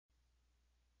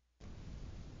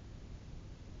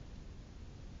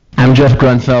I'm Jeff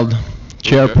Grunfeld,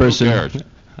 chairperson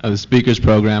of the Speakers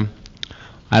Program.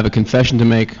 I have a confession to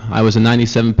make. I was a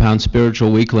 97-pound spiritual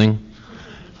weakling.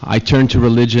 I turned to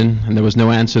religion, and there was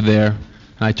no answer there.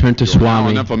 And I turned to Swami.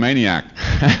 You're now an nymphomaniac.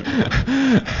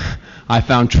 I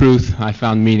found truth. I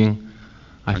found meaning.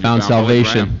 I found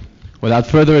salvation. Without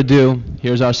further ado,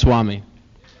 here's our Swami.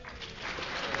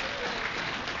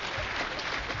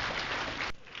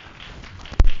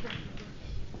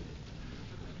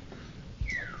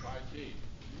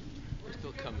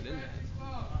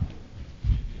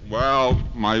 Well,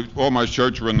 all my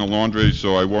shirts were in the laundry,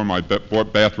 so I wore my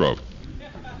bathrobe.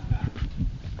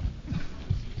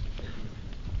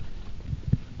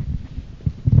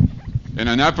 In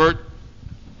an effort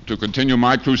to continue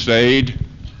my crusade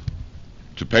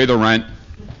to pay the rent,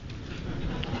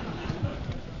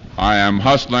 I am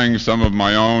hustling some of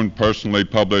my own personally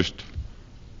published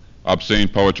obscene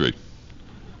poetry.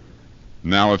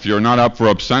 Now, if you're not up for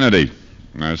obscenity,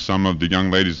 as some of the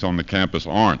young ladies on the campus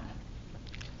aren't,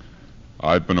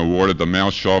 I've been awarded the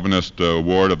Male Chauvinist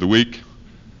Award of the Week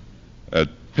at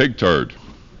Pig Turd.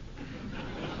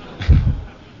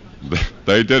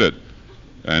 They did it,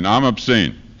 and I'm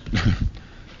obscene.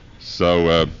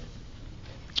 So,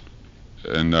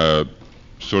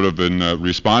 sort of in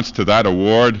response to that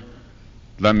award,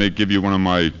 let me give you one of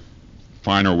my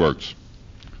finer works,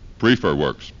 briefer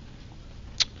works.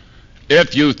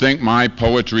 If you think my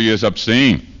poetry is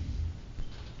obscene,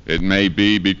 it may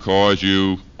be because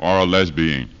you are a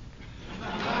lesbian.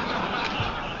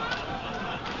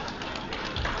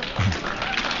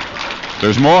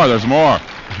 There's more.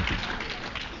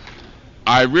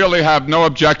 I really have no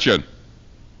objection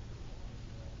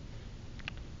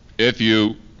if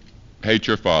you hate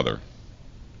your father.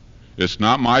 It's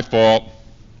not my fault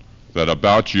that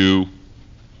about you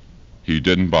he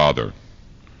didn't bother.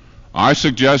 I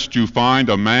suggest you find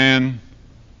a man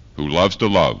who loves to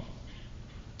love.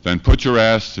 Then put your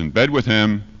ass in bed with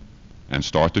him and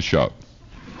start to shove.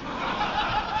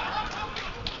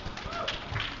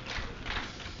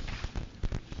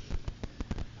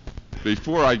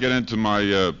 Before I get into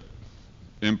my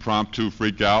impromptu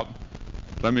freak out,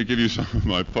 let me give you some of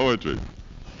my poetry.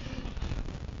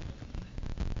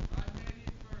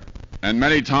 And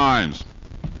many times,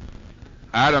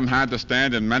 Adam had to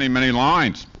stand in many, many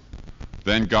lines.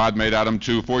 Then God made Adam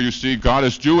too, for you see, God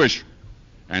is Jewish,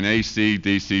 and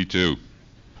AC/DC too.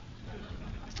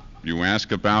 You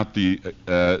ask about the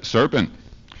serpent.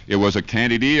 It was a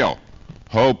candied eel.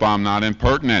 Hope I'm not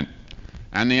impertinent.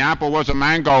 And the apple was a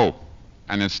mango,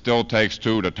 and it still takes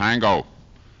two to tango.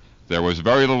 There was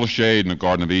very little shade in the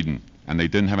Garden of Eden, and they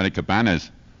didn't have any cabanas,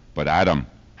 but Adam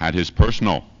had his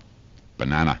personal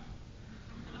banana.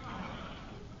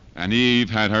 And Eve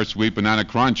had her sweet banana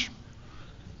crunch,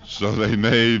 so they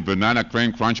made banana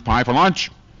cream crunch pie for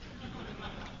lunch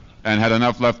and had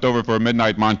enough left over for a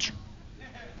midnight munch.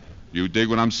 You dig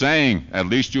what I'm saying? At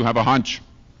least you have a hunch.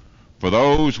 For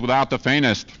those without the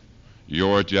faintest,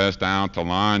 you're just out to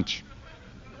lunch.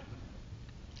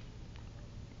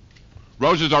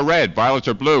 Roses are red, violets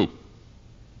are blue.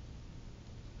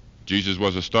 Jesus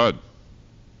was a stud.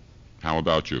 How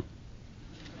about you?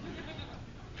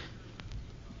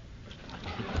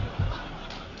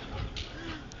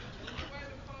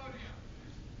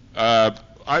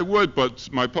 I would, but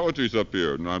my poetry's up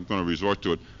here, and I'm going to resort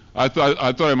to it. I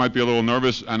thought I might be a little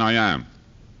nervous, and I am.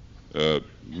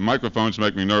 Microphones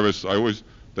make me nervous.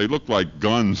 They look like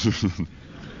guns.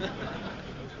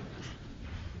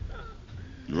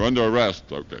 You're under arrest,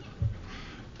 okay.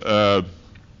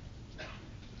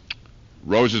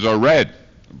 Roses are red,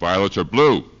 violets are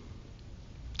blue.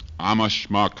 I'm a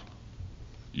schmuck.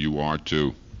 You are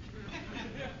too.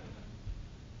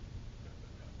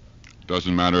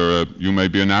 Doesn't matter, you may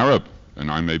be an Arab,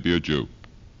 and I may be a Jew.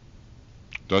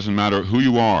 Doesn't matter who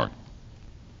you are.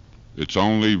 It's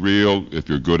only real if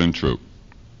you're good and true.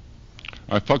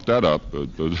 I fucked that up.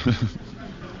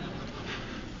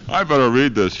 I better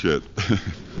read this shit.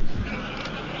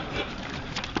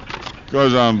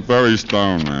 Because I'm very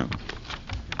stoned, man.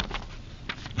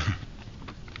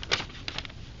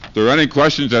 If there are any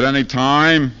questions at any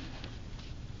time,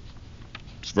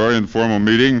 it's a very informal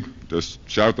meeting, just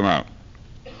shout them out.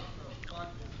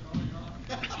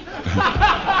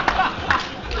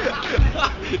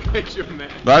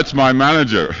 That's my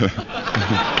manager.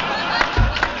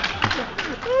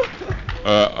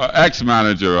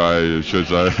 Ex-manager, I should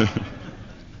say.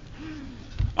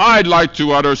 I'd like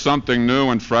to utter something new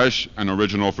and fresh and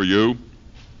original for you.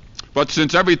 But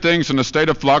since everything's in a state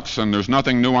of flux and there's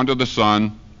nothing new under the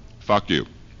sun, fuck you.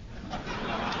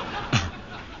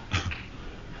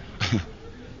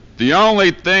 The only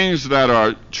things that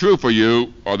are true for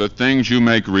you are the things you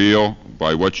make real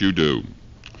by what you do.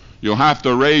 You'll have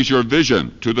to raise your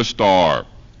vision to the star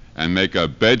and make a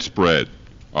bedspread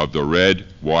of the red,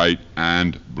 white,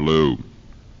 and blue.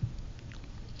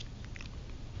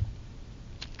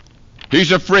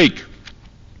 He's a freak.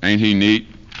 Ain't he neat?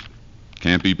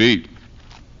 Can't be beat.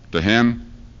 To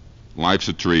him, life's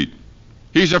a treat.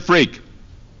 He's a freak.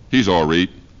 He's all right.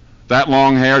 That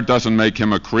long hair doesn't make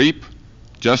him a creep,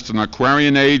 just an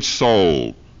Aquarian-age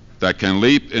soul that can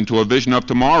leap into a vision of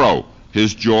tomorrow.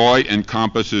 His joy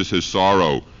encompasses his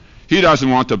sorrow. He doesn't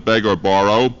want to beg or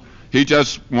borrow. He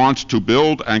just wants to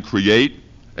build and create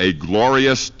a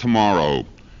glorious tomorrow.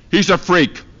 He's a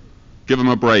freak. Give him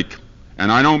a break.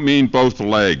 And I don't mean both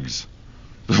legs.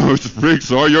 Those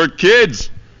freaks are your kids,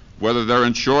 whether they're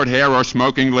in short hair or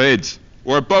smoking lids,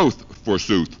 or both,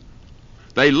 forsooth.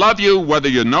 They love you whether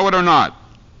you know it or not.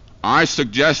 I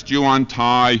suggest you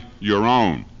untie your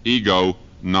own ego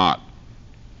knot.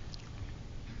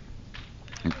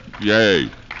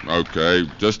 Yay. Okay,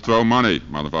 just throw money,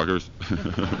 motherfuckers.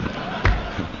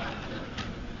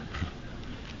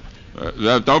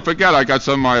 Don't forget, I got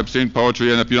some of my obscene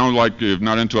poetry, and if you don't like, you're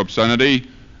not into obscenity,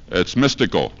 it's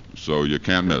mystical, so you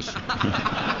can't miss.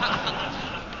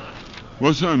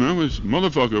 What's that, man?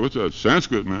 Motherfucker, what's that?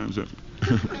 Sanskrit, man.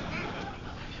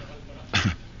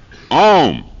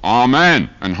 Om, Amen,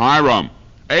 and Hiram,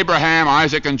 Abraham,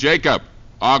 Isaac, and Jacob,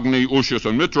 Agni, Ushas,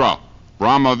 and Mitra,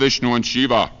 Brahma, Vishnu, and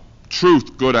Shiva,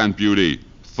 truth, good, and beauty,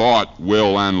 thought,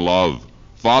 will, and love,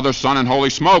 Father, Son, and Holy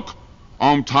Smoke,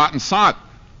 Om, Tat, and Sat,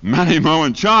 Many, Mo,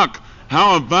 and Chuck.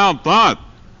 How about that?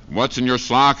 What's in your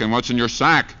sock and what's in your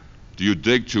sack? Do you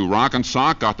dig to rock and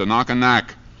sock, got the knock and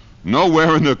knack?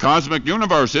 Nowhere in the cosmic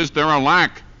universe is there a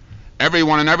lack.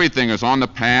 Everyone and everything is on the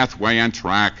pathway and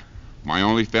track. My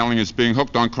only failing is being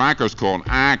hooked on crackers called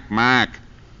Mac.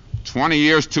 20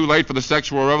 years too late for the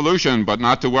sexual revolution, but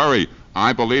not to worry.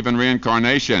 I believe in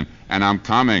reincarnation, and I'm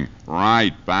coming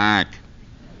right back.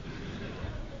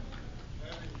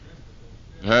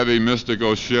 Heavy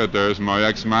mystical shit. There's my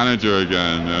ex-manager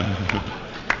again.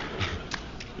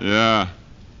 Yeah.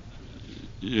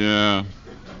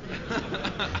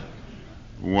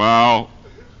 Well,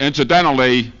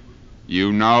 incidentally,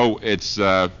 you know it's,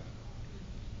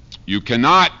 you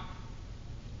cannot,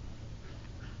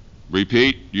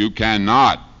 repeat, you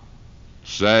cannot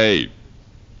say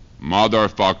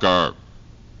motherfucker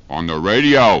on the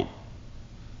radio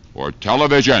or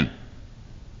television,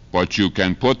 but you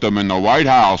can put them in the White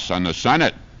House and the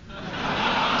Senate.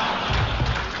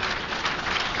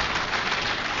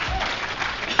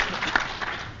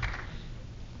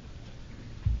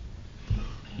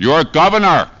 Your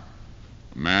governor,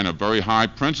 a man of very high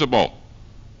principle,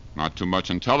 not too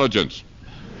much intelligence,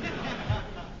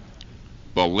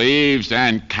 believes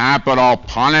in capital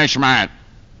punishment,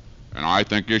 and I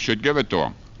think you should give it to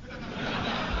him.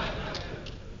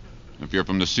 If you're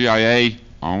from the CIA,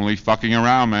 only fucking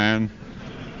around, man.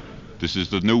 This is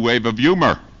the new wave of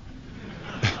humor.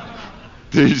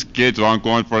 These kids aren't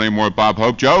going for any more Bob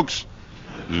Hope jokes.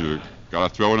 You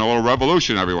gotta throw in a little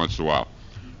revolution every once in a while.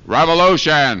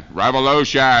 Revolution!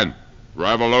 Revolution!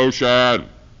 Revolution!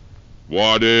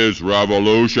 What is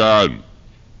revolution?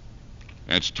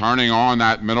 It's turning on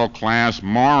that middle-class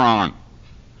moron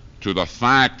to the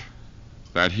fact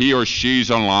that he or she's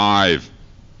alive.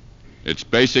 It's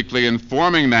basically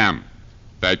informing them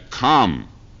that come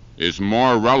is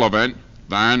more relevant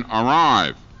than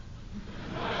arrive.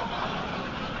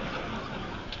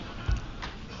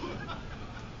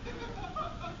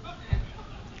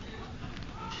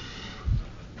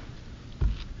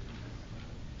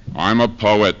 I'm a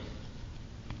poet.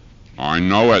 I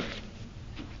know it.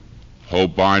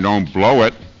 Hope I don't blow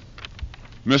it.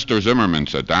 Mr. Zimmerman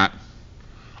said that.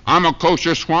 I'm a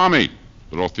kosher Swami,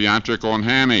 little theatrical and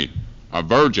hammy, a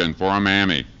virgin for a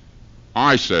mammy.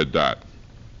 I said that.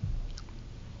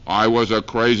 I was a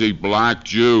crazy black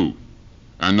Jew,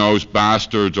 and those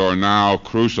bastards are now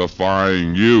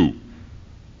crucifying you.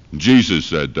 Jesus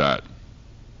said that.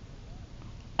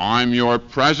 I'm your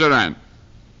president,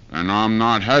 and I'm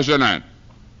not hesitant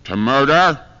to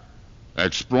murder,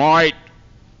 exploit,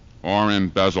 or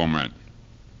embezzlement.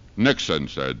 Nixon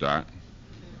said that.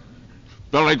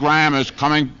 Billy Graham is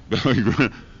coming. Billy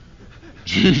Graham.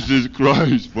 Jesus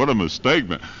Christ, what a mistake,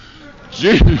 man.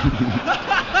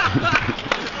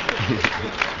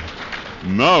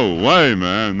 No way,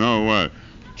 man, no way.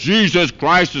 Jesus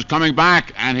Christ is coming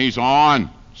back, and he's on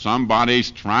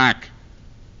somebody's track.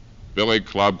 Billy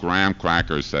Club Graham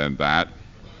Cracker said that.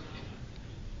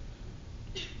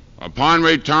 Upon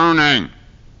returning,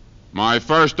 my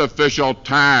first official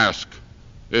task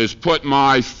is put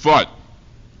my foot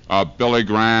up Billy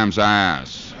Graham's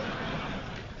ass.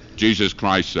 Jesus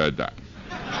Christ said that.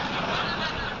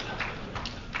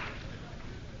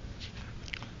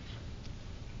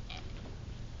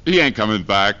 He ain't coming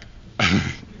back.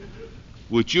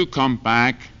 Would you come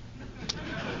back?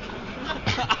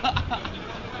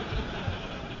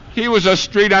 He was a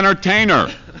street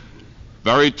entertainer.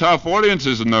 Very tough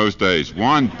audiences in those days.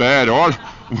 One bad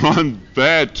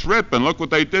trip, and look what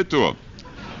they did to him.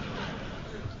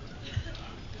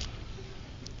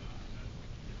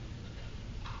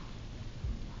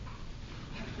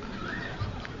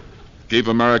 Keep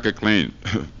America clean.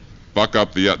 Buck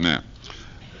up the Vietnam.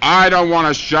 I don't want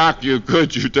to shock you good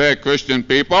Judeo-Christian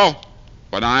people,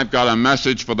 but I've got a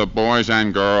message for the boys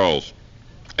and girls.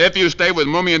 If you stay with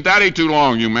Mommy and Daddy too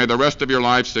long, you may the rest of your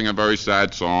life sing a very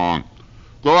sad song.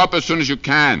 Grow up as soon as you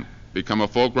can. Become a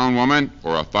full-grown woman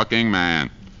or a fucking man.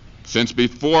 Since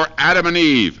before Adam and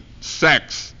Eve,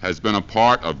 sex has been a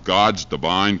part of God's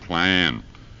divine plan.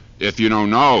 If you don't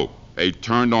know, a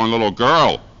turned-on little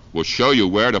girl will show you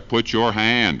where to put your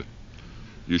hand.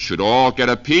 You should all get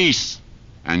a piece,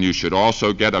 and you should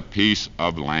also get a piece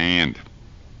of land.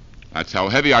 That's how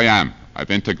heavy I am.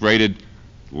 I've integrated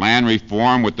land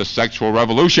reform with the sexual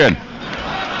revolution.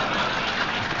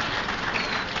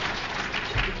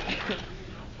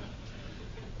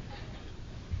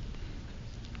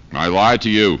 I lied to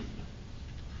you.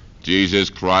 Jesus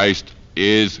Christ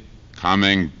is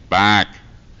coming back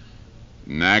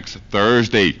next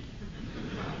Thursday.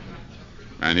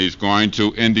 And he's going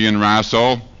to Indian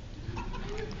wrestle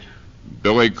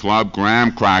Billy Club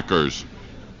graham crackers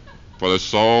for the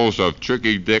souls of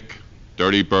Tricky Dick,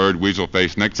 Dirty Bird,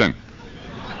 Weasel-Faced Nixon,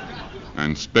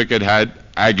 and Spigot Head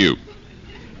Ague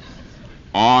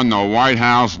on the White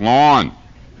House lawn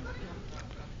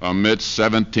amidst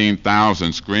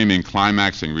 17,000 screaming,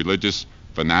 climaxing religious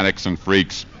fanatics and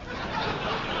freaks.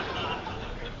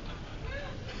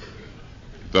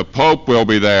 The Pope will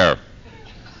be there,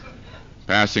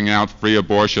 passing out free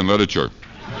abortion literature.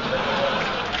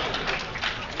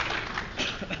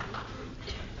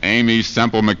 Amy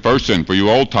Semple McPherson, for you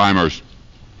old-timers,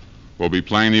 will be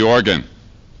playing the organ.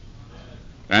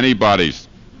 Anybody's.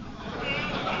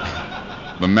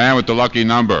 The man with the lucky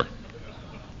number.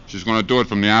 She's going to do it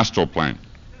from the astral plane.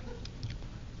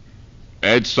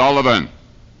 Ed Sullivan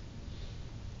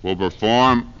will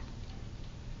perform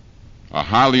a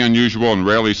highly unusual and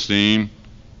rarely seen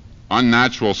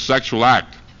unnatural sexual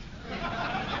act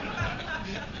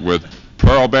with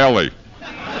Pearl Bailey,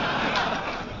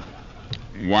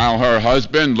 while her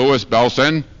husband, Louis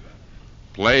Belson,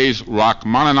 plays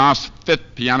Rachmaninoff's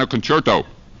Fifth Piano Concerto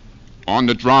on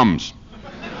the drums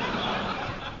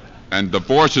and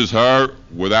divorces her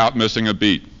without missing a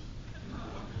beat.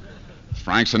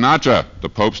 Frank Sinatra, the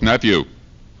Pope's nephew,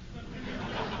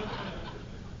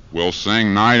 will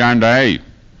sing night and day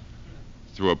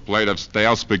through a plate of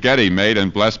stale spaghetti made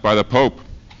and blessed by the Pope.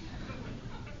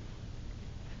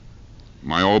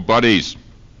 My old buddies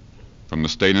from the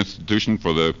State Institution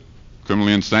for the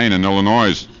Criminally Insane in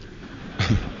Illinois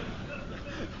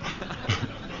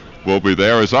will be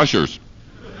there as ushers.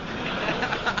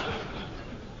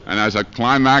 And as a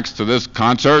climax to this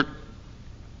concert,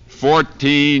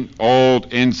 14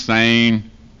 old,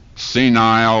 insane,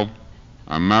 senile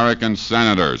American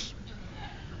senators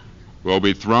will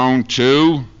be thrown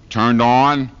to, turned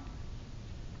on,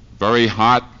 very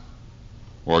hot,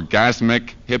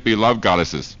 orgasmic hippie love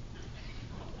goddesses,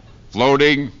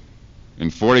 floating in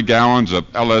 40 gallons of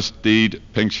LSD'd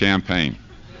pink champagne.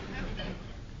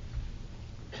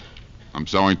 I'm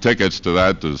selling tickets to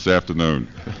that this afternoon.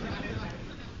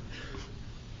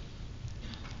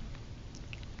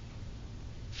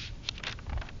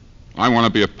 I want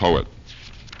to be a poet.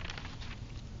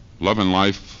 Love and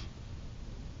life,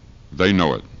 they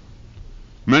know it.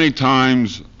 Many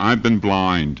times I've been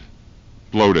blind,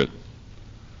 bloated.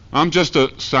 I'm just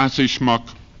a sassy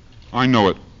schmuck. I know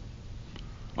it.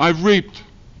 I've reaped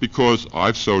because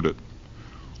I've sowed it.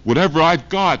 Whatever I've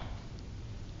got,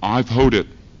 I've hoed it.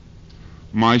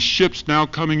 My ship's now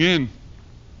coming in.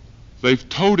 They've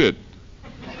towed it.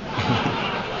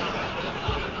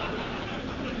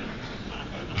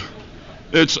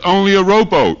 It's only a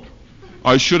rowboat.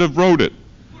 I should have rowed it.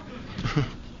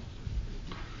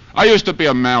 I used to be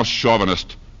a male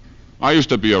chauvinist. I used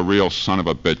to be a real son of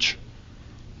a bitch.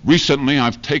 Recently,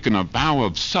 I've taken a vow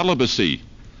of celibacy.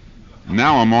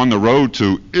 Now I'm on the road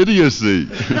to idiocy.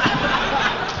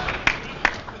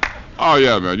 Oh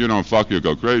yeah, man, you don't fuck, you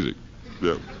go crazy.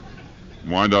 Yeah.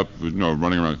 Wind up,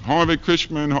 running around. Harvey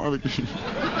Krishman, Harvey Krishman.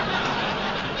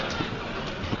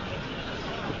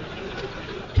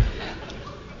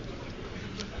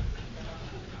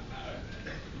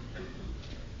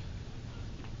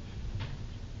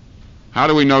 How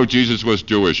do we know Jesus was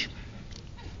Jewish?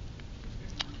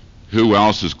 Who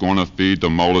else is going to feed the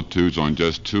multitudes on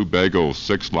just 2 bagels,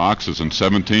 6 loxes, and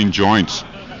 17 joints?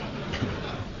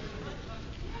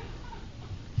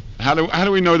 How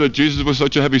do we know that Jesus was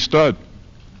such a heavy stud?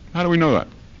 How do we know that?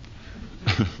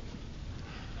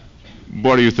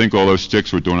 What do you think all those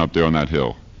chicks were doing up there on that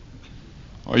hill?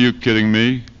 Are you kidding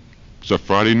me? It's a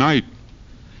Friday night.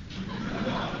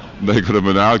 They could have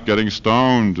been out getting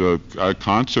stoned, at a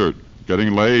concert,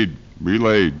 getting laid,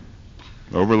 relayed,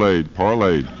 overlaid,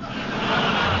 parlayed.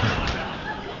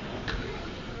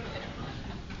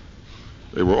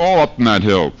 They were all up on that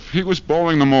hill. He was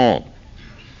bowling them all.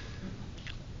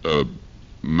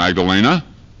 Magdalena,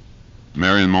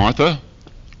 Mary and Martha,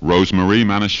 Rosemary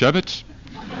Manischewitz.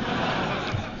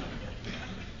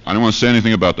 I don't want to say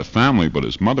anything about the family, but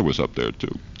his mother was up there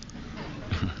too.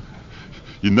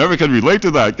 You never can relate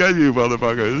to that, can you,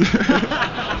 motherfuckers?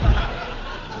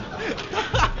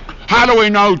 How do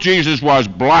we know Jesus was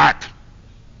black?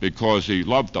 Because he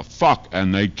loved to fuck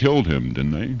and they killed him,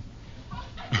 didn't they?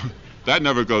 That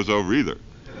never goes over either.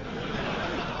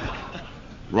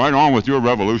 Right on with your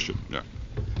revolution. Yeah.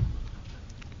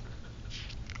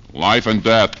 Life and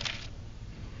death.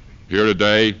 Here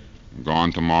today,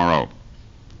 gone tomorrow.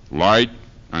 Light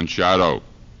and shadow.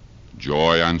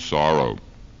 Joy and sorrow.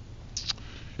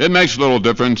 It makes little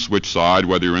difference which side,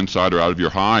 whether you're inside or out of your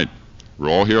hide. We're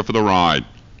all here for the ride.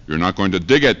 You're not going to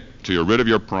dig it till you're rid of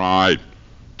your pride.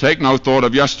 Take no thought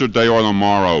of yesterday or the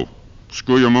morrow.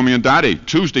 Screw your mummy and daddy.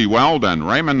 Tuesday, Weldon,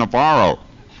 Raymond Navarro.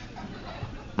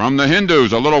 From the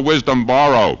Hindus, a little wisdom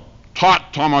borrow.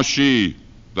 Tat Tamashi,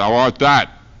 thou art that,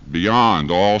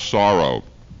 beyond all sorrow.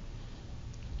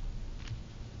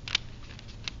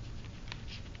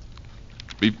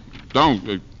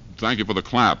 Thank you for the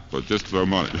clap, but just for a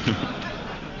moment.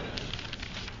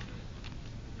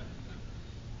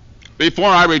 Before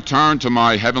I return to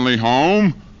my heavenly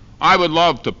home, I would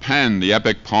love to pen the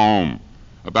epic poem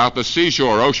about the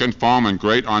seashore, ocean foam, and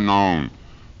great unknown.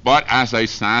 But as a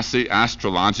sassy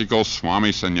astrological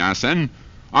Swami Sannyasin,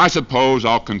 I suppose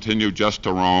I'll continue just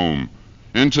to roam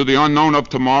into the unknown of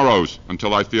tomorrows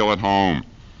until I feel at home.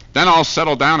 Then I'll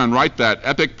settle down and write that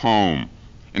epic poem.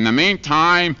 In the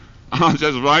meantime, I'll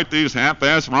just write these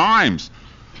half-ass rhymes,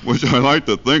 which I like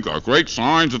to think are great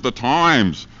signs of the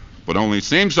times, but only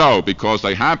seem so because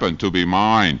they happen to be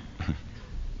mine.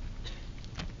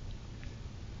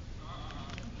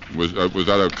 Was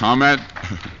that a comment?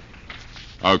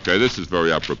 Okay, this is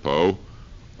very apropos.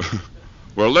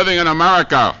 We're living in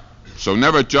America, so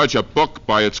never judge a book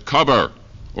by its cover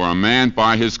or a man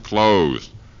by his clothes.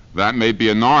 That may be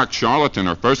a narc, charlatan,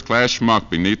 or first-class schmuck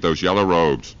beneath those yellow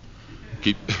robes.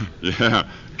 Keep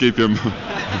your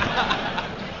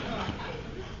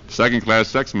second-class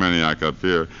sex maniac up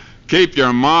here. Keep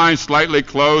your mind slightly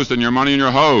closed and your money in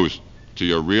your hose till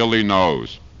you really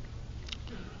knows.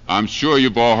 I'm sure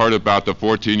you've all heard about the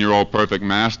 14-year-old perfect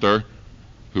master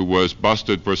who was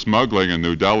busted for smuggling in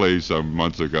New Delhi some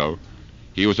months ago.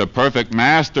 He was a perfect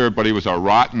master, but he was a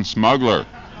rotten smuggler.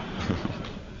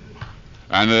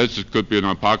 And this could be an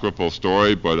apocryphal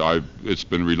story, but it's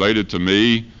been related to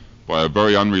me by a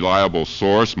very unreliable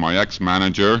source, my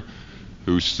ex-manager,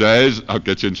 who says, I'll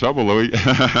get you in trouble, Louis,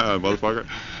 motherfucker.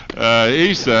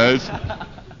 He says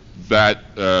that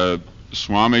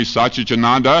Swami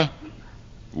Satchidananda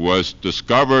was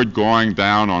discovered going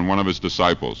down on one of his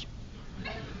disciples.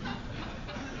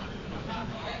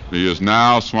 He is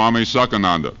now Swami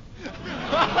Suckananda.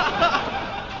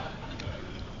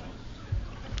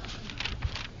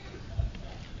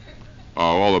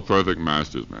 Oh, all the perfect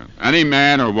masters, man. Any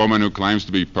man or woman who claims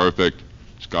to be perfect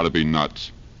has got to be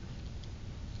nuts.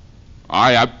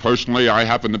 I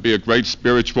happen to be a great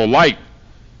spiritual light,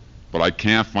 but I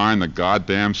can't find the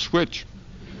goddamn switch.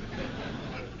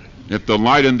 If the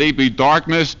light in thee be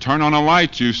darkness, turn on a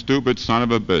light, you stupid son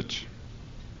of a bitch.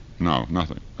 No,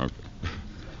 nothing. Okay.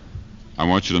 I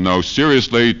want you to know,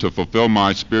 seriously, to fulfill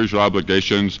my spiritual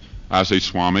obligations as a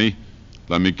Swami,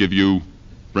 let me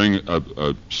bring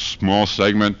a small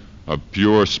segment of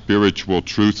pure spiritual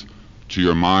truth to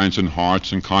your minds and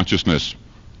hearts and consciousness.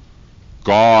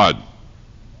 God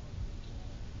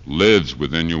lives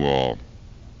within you all.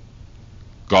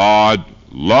 God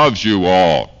loves you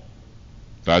all.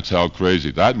 That's how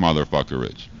crazy that motherfucker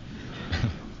is.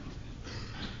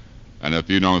 And if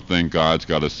you don't think God's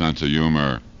got a sense of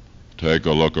humor, take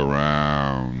a look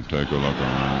around. Take a look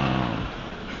around.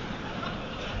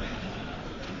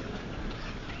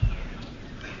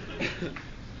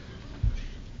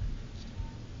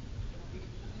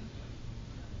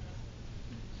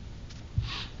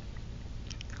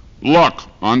 Look,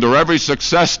 under every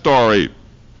success story,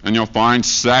 and you'll find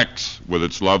sex with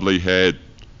its lovely head.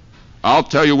 I'll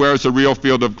tell you where's the real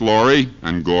field of glory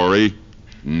and gory.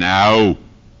 No,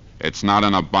 it's not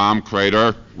in a bomb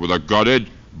crater with a gutted,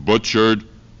 butchered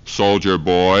soldier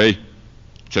boy.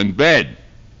 It's in bed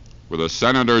with a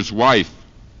senator's wife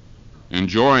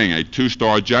enjoying a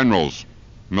 2-star general's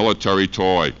military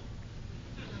toy.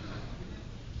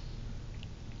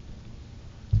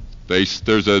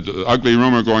 There's an ugly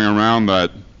rumor going around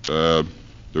that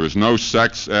there is no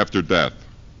sex after death.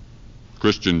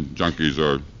 Christian junkies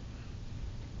are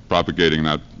propagating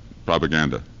that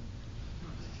propaganda.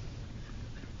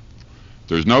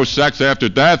 There's no sex after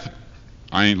death,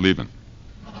 I ain't leaving.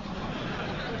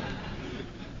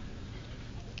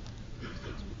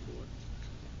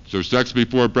 Is there sex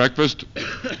before breakfast?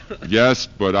 Yes,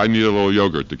 but I need a little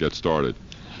yogurt to get started.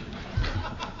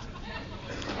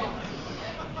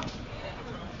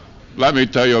 Let me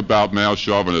tell you about male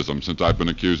chauvinism, since I've been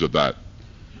accused of that.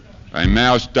 And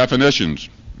male's definitions.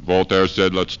 Voltaire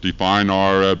said, let's define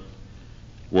our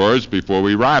words before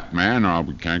we rap, man, or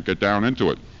we can't get down into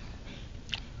it.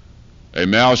 A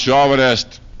male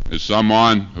chauvinist is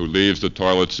someone who leaves the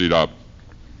toilet seat up.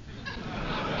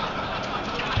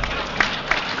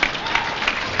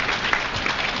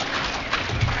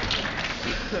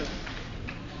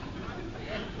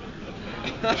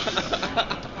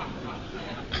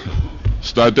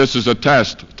 This is a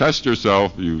test. Test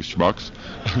yourself, you schmucks.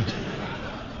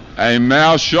 A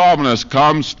male chauvinist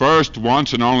comes first,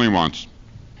 once, and only once.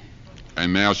 A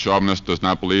male chauvinist does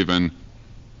not believe in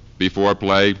before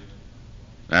play,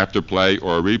 after play,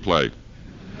 or replay.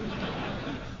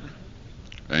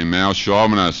 A male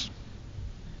chauvinist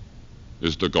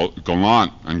is the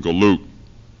gallant and galoot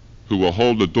who will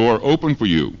hold the door open for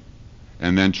you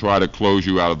and then try to close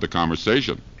you out of the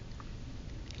conversation.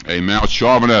 A male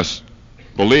chauvinist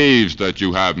believes that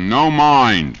you have no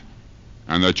mind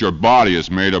and that your body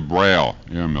is made of braille.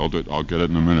 Yeah, Mildred, I'll get it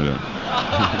in a minute.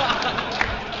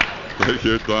 Take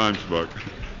your time, Spuck.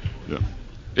 Yeah.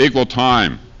 Equal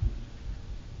time.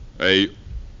 A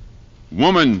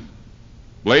woman,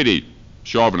 lady,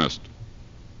 chauvinist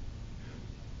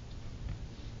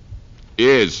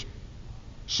is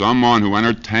someone who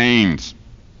entertains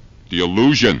the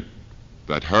illusion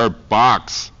that her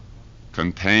box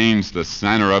contains the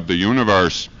center of the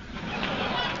universe.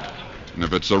 And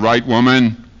if it's the right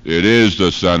woman, it is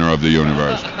the center of the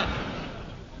universe.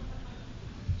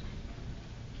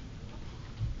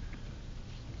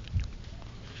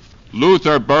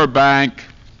 Luther Burbank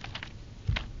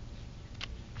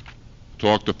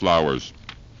talked to flowers.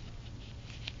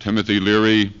 Timothy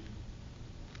Leary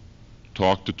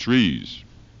talked to trees.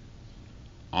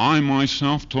 I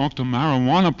myself talk to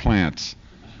marijuana plants.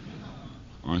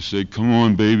 I say, come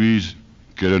on, babies,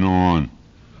 get it on.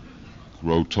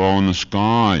 Grow tall in the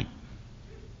sky.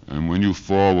 And when you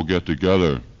fall, we'll get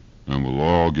together, and we'll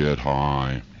all get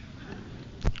high.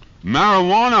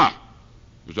 Marijuana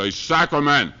is a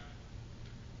sacrament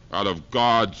out of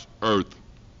God's earth,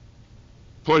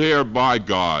 put here by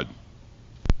God.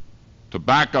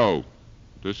 Tobacco,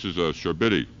 this is a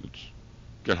sherbeti.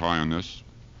 Get high on this,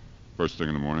 first thing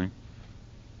in the morning.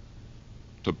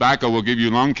 Tobacco will give you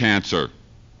lung cancer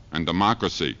and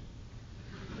democracy.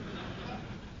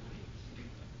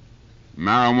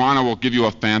 Marijuana will give you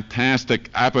a fantastic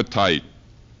appetite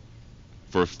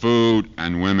for food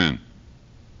and women.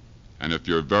 And if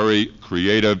you're very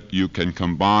creative, you can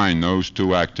combine those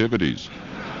two activities.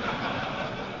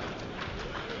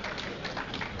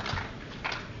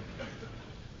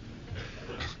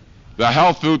 The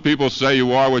health food people say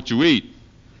you are what you eat.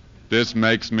 This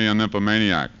makes me a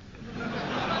nymphomaniac.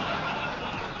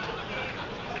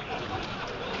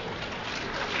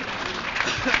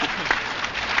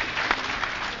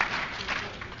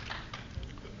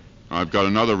 I've got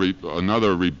another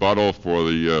rebuttal for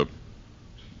the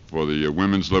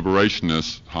women's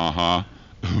liberationists,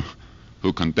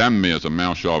 who condemn me as a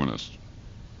male chauvinist.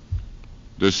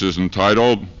 This is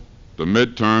entitled "The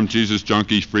Midterm Jesus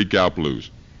Junkie Freak Out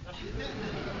Blues."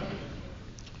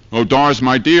 Oh, Doris,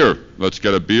 my dear, let's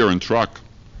get a beer and truck.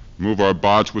 Move our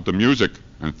bots with the music,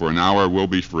 and for an hour we'll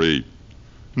be free.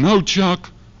 No,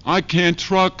 Chuck, I can't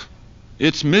truck.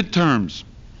 It's midterms.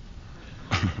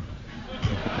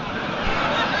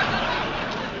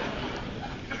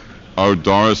 Oh,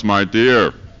 Doris, my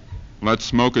dear, let's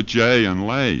smoke a J and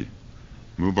lay.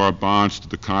 Move our bonds to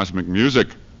the cosmic music,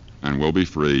 and we'll be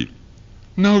free.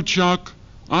 No, Chuck,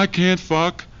 I can't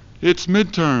fuck. It's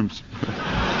midterms.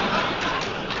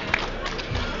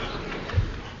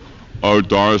 Oh,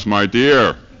 Doris, my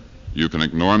dear, you can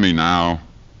ignore me now.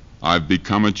 I've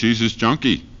become a Jesus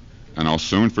junkie, and I'll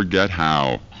soon forget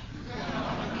how.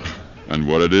 and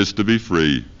what it is to be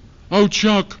free. Oh,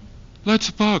 Chuck, let's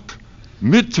fuck.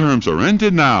 Midterms are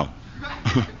ended now.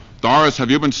 Doris,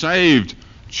 have you been saved?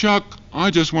 Chuck,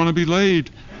 I just want to be laid.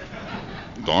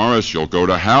 Doris, you'll go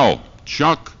to hell.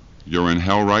 Chuck, you're in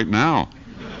hell right now.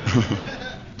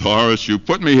 Doris, you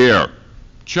put me here.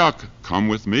 Chuck, come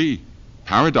with me.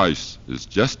 Paradise is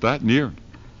just that near.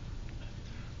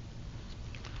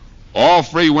 All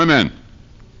free women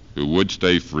who would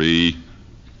stay free,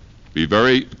 be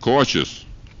very cautious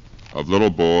of little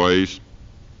boys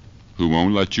who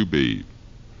won't let you be.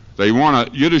 They want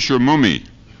a Yiddisher mummy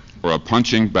or a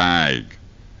punching bag,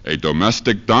 a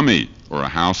domestic dummy or a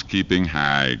housekeeping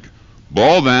hag.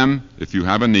 Ball them if you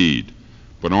have a need,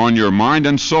 but on your mind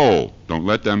and soul, don't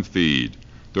let them feed.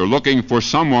 They're looking for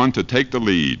someone to take the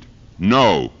lead.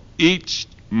 No, each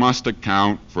must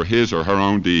account for his or her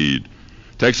own deed.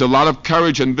 Takes a lot of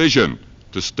courage and vision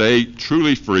to stay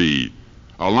truly free.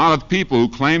 A lot of people who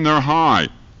claim they're high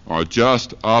are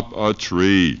just up a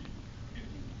tree.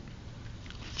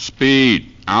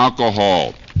 Speed,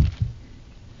 alcohol,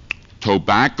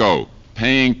 tobacco,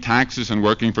 paying taxes and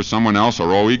working for someone else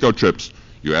are all ego trips.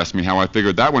 You ask me how I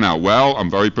figured that one out. Well,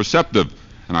 I'm very perceptive,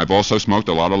 and I've also smoked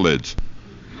a lot of lids.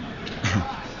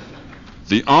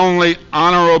 The only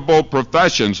honorable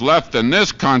professions left in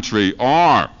this country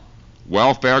are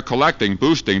welfare collecting,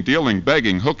 boosting, dealing,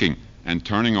 begging, hooking, and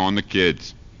turning on the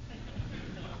kids.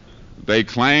 They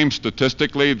claim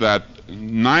statistically that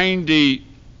 $90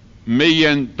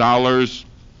 million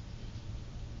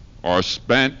are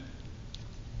spent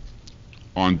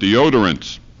on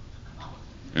deodorants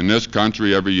in this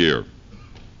country every year,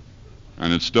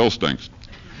 and it still stinks.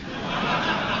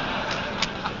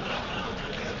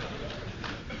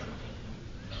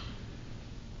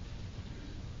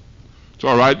 It's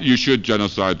all right, you should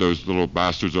genocide those little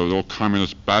bastards, those little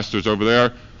communist bastards over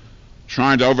there,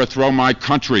 trying to overthrow my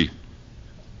country.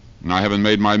 And I haven't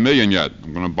made my million yet.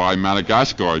 I'm going to buy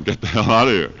Madagascar and get the hell out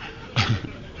of here.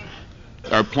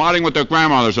 They're plotting with their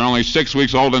grandmothers. They're only 6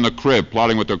 weeks old in the crib,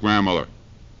 plotting with their grandmother.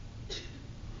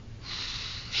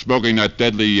 Smoking that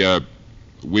deadly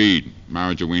weed,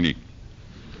 marijuana.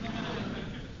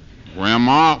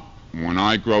 Grandma, when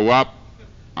I grow up,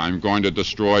 I'm going to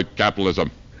destroy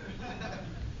capitalism.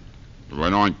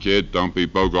 Right on, kid. Don't be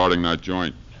bogarting that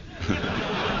joint.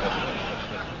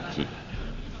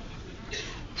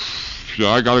 So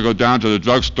I got to go down to the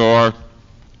drugstore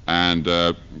and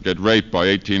get raped by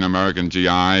 18 American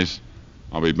GIs.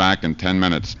 I'll be back in 10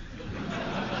 minutes.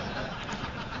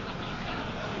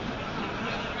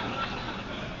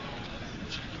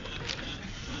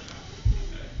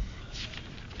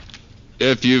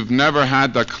 If you've never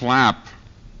had the clap,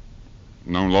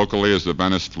 known locally as the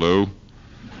Venice flu,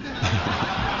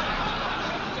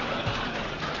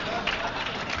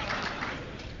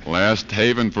 last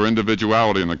haven for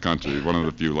individuality in the country, one of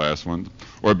the few last ones,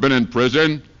 or been in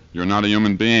prison, you're not a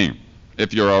human being.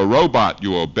 If you're a robot,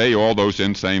 you obey all those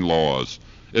insane laws.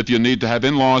 If you need to have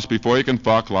in-laws before you can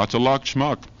fuck, lots of luck,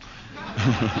 schmuck.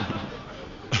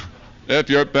 If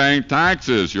you're paying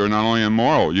taxes, you're not only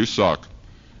immoral, you suck.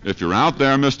 If you're out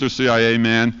there, Mr. CIA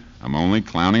man, I'm only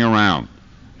clowning around.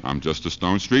 I'm just a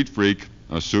Stone Street freak,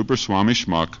 a super Swami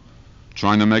schmuck,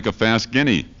 trying to make a fast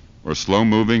guinea or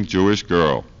slow-moving Jewish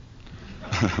girl.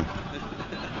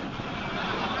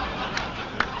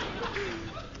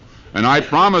 And I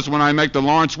promise when I make the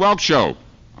Lawrence Welk show,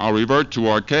 I'll revert to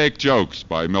archaic jokes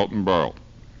by Milton Berle.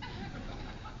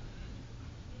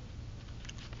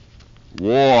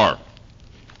 War.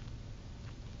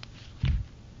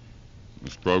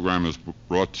 This program is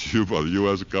brought to you by the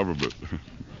U.S. government.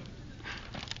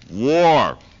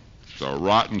 War is a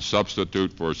rotten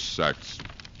substitute for sex.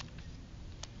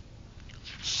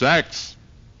 Sex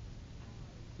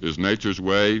is nature's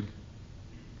way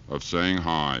of saying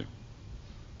hi.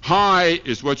 Hi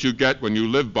is what you get when you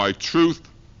live by truth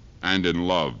and in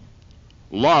love.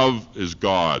 Love is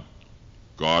God.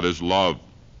 God is love.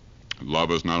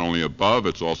 Love is not only above,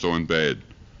 it's also in bed.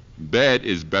 Bed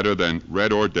is better than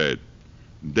red or dead.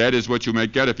 Dead is what you may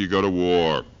get if you go to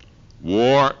war.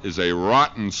 War is a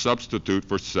rotten substitute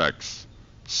for sex.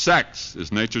 Sex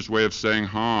is nature's way of saying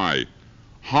hi.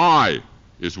 Hi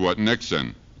is what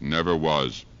Nixon never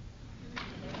was.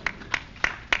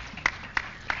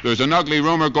 There's an ugly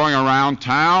rumor going around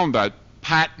town that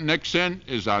Pat Nixon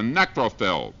is a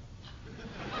necrophile.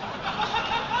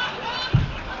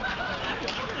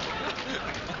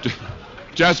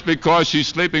 Just because she's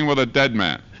sleeping with a dead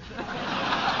man.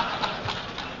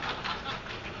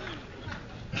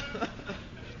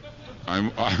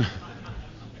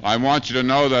 I want you to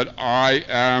know that I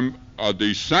am a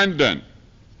descendant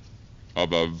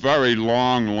of a very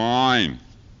long line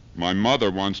my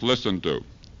mother once listened to.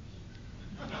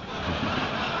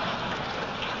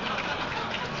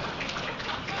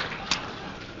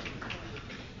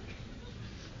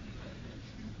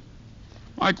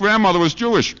 My grandmother was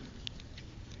Jewish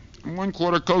and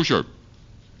 1/4 kosher.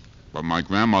 But my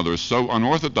grandmother is so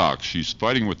unorthodox. She's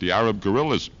fighting with the Arab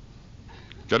guerrillas,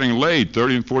 getting laid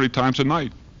 30 and 40 times a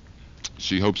night.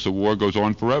 She hopes the war goes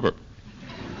on forever.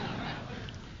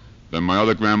 Then my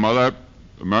other grandmother,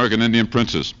 American Indian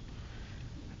princess.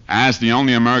 As the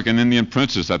only American Indian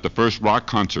princess at the first rock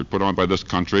concert put on by this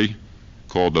country,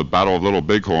 called the Battle of Little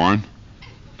Bighorn,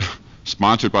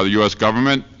 sponsored by the U.S.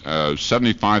 government,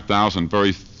 75,000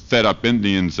 very fed-up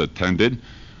Indians attended,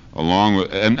 along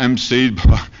with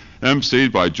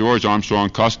emceed by George Armstrong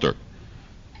Custer.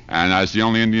 And as the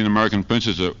only Indian American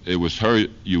princess, it was her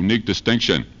unique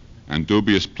distinction and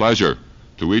dubious pleasure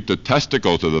to eat the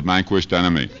testicles of the vanquished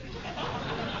enemy.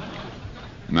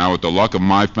 Now, with the luck of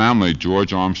my family,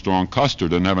 George Armstrong Custer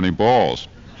didn't have any balls.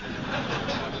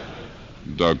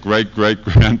 The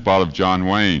great-great-grandfather of John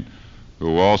Wayne,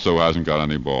 who also hasn't got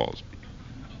any balls.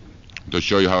 To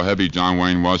show you how heavy John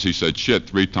Wayne was, he said shit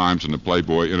 3 times in the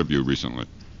Playboy interview recently.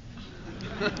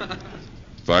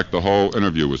 In fact, the whole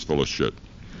interview was full of shit.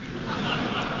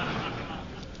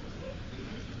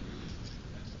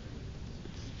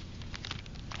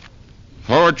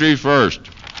 Poetry first,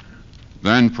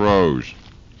 then prose.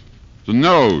 The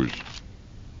nose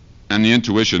and the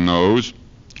intuition knows.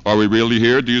 Are we really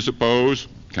here, do you suppose?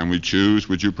 Can we choose?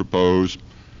 Would you propose?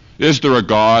 Is there a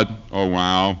God? Oh,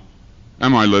 wow.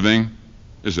 Am I living?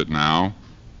 Is it now?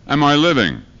 Am I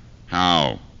living?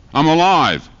 How? I'm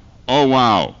alive. Oh,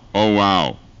 wow. Oh,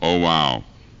 wow. Oh, wow.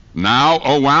 Now?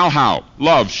 Oh, wow, how?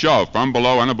 Love, shove, from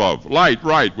below and above. Light,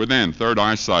 right, within, third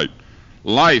eyesight.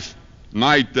 Life,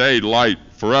 night, day, light,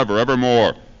 forever,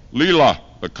 evermore. Leela,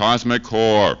 the cosmic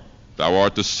whore. Thou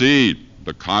art the seed,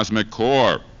 the cosmic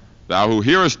core. Thou who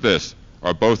hearest this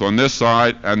art both on this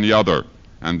side and the other,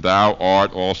 and thou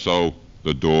art also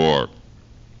the door.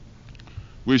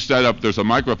 We set up, there's a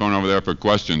microphone over there for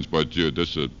questions, but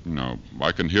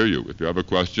I can hear you. If you have a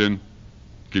question,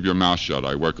 keep your mouth shut.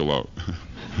 I work alone.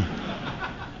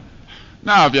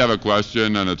 Now, if you have a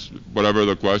question, and it's whatever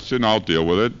the question, I'll deal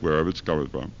with it, wherever it's coming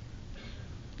from.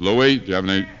 Louis, do you have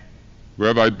any? Where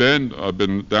have I been? I've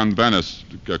been down in Venice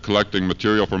collecting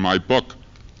material for my book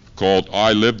called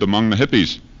I Lived Among the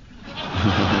Hippies.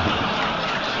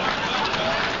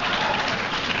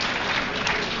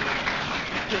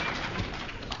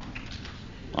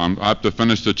 I have to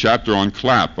finish the chapter on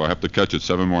clap. I have to catch it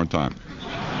 7 more times.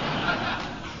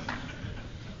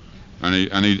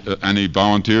 Any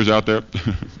volunteers out there?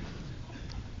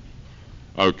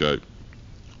 Okay.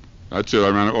 That's it. I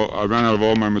ran out of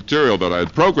all my material that I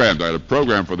had programmed. I had a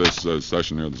program for this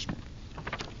session here this morning.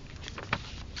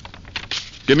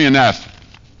 Give me an F.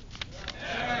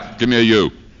 F. Give me a U.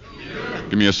 U.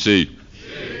 Give me a C. C.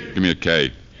 Give me a K.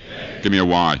 K. Give me a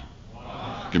Y.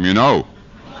 Y. Give me an O.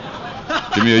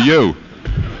 Give me a U.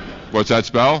 What's that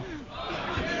spell?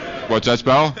 What's that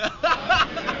spell?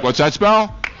 What's that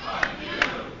spell?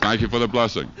 Thank you for the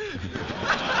blessing.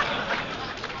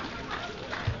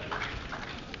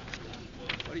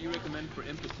 What do you recommend for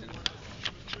impotence?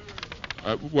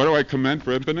 What do I commend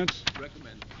for impotence?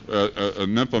 Recommend. A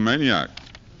nymphomaniac.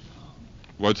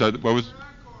 What's that? What was?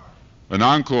 An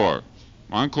encore.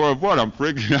 Encore of what? I'm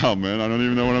freaking out, man. I don't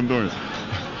even know what I'm doing.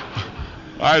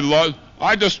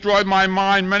 I destroyed my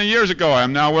mind many years ago. I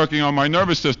am now working on my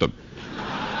nervous system.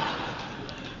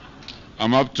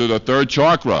 I'm up to the 3rd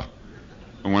chakra.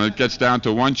 And when it gets down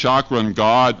to 1 chakra and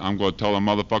God, I'm going to tell a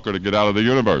motherfucker to get out of the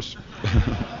universe.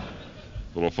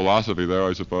 Little philosophy there,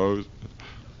 I suppose.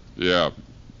 Yeah.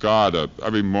 God,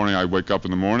 every morning I wake up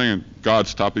in the morning and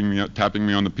God's tapping me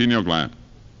on the pineal gland.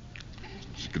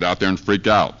 Just get out there and freak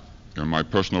out. You're my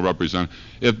personal representative.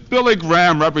 If Billy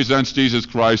Graham represents Jesus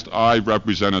Christ, I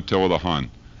represent Attila the Hun.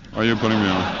 Are you putting me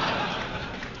on?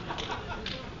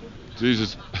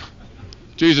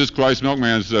 Jesus Christ,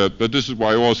 Milkman said, but this is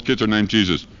why all his kids are named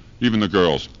Jesus, even the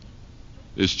girls.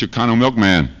 It's Chicano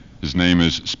Milkman. His name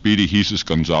is Speedy Jesus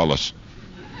Gonzalez.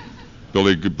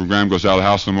 Billy Graham goes out of the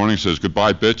house in the morning and says,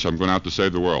 goodbye, bitch, I'm going out to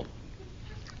save the world.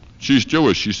 She's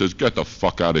Jewish. She says, get the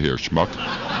fuck out of here, schmuck.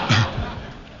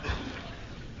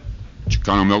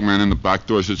 Chicano Milkman in the back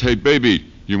door says, hey, baby,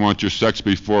 you want your sex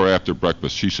before or after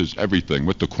breakfast? She says, everything,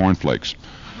 with the cornflakes.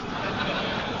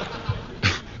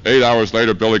 8 hours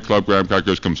later, Billy Club Graham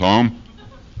Crackers comes home,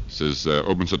 says,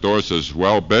 opens the door, says,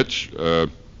 well, bitch,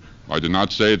 I did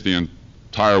not save the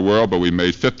entire world, but we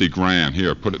made 50 grand.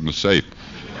 Here, put it in the safe.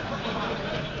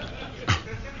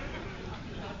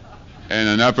 in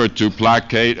an effort to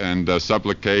placate and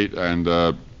supplicate and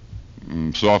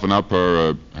soften up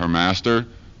her master,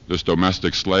 this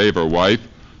domestic slave or wife,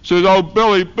 says, "Oh,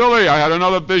 Billy, I had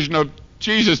another vision of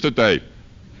Jesus today."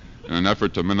 In an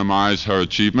effort to minimize her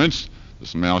achievements,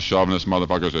 this male chauvinist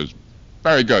motherfucker says,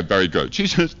 "Very good, very good." She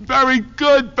says, very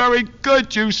good,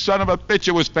 you son of a bitch,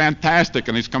 it was fantastic,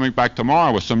 and he's coming back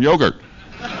tomorrow with some yogurt."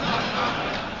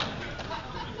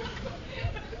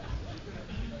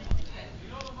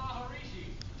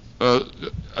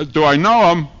 Do I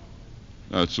know him?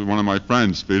 That's one of my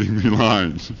friends feeding me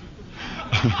lines.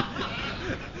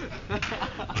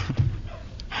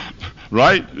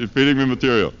 Right? You're feeding me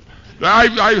material.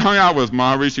 I hung out with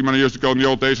Maharishi many years ago in the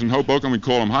old days in Hoboken. We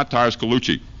call him Hot Tires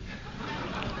Colucci.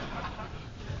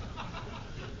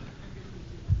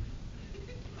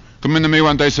 Come into me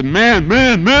one day and said, man,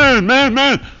 gonna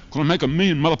make $1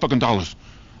 million motherfucking dollars.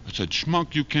 I said,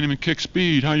 schmuck, you can't even kick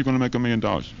speed. How are you gonna make $1 million?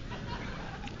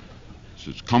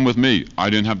 He says, come with me.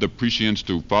 I didn't have the prescience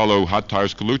to follow Hot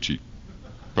Tires Colucci,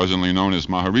 presently known as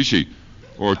Maharishi,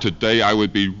 or today I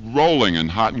would be rolling in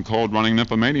hot and cold running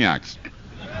nymphomaniacs.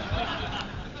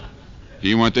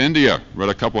 He went to India, read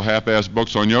a couple half-assed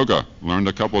books on yoga, learned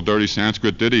a couple dirty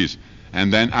Sanskrit ditties,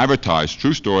 and then advertised,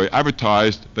 true story,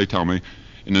 advertised, they tell me,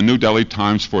 in the New Delhi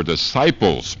Times for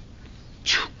disciples.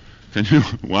 Can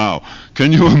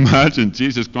you imagine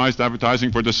Jesus Christ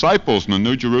advertising for disciples in the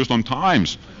New Jerusalem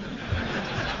Times?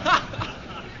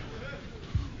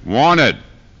 Wanted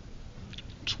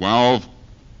 12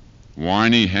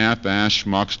 whiny half-ass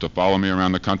schmucks to follow me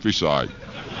around the countryside.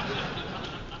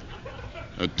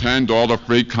 Attend all the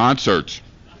free concerts.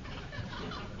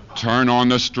 Turn on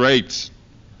the straights.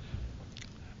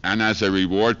 And as a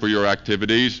reward for your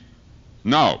activities,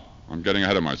 no, I'm getting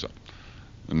ahead of myself.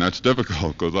 And that's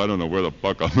difficult because I don't know where the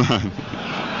fuck I'm at.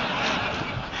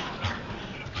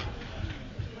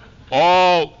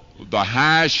 All the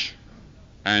hash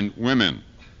and women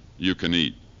you can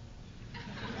eat.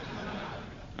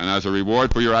 And as a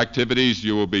reward for your activities,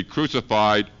 you will be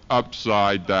crucified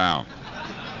upside down.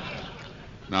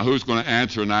 Now, who's going to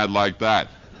answer an ad like that?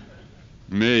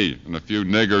 Me and a few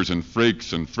niggers and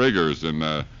freaks and friggers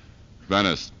in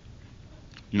Venice.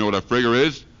 You know what a frigger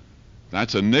is?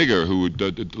 That's a nigger who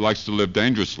likes to live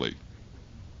dangerously.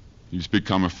 He's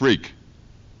become a freak.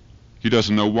 He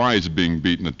doesn't know why he's being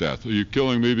beaten to death. Are you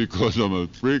killing me because I'm a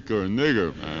freak or a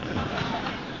nigger,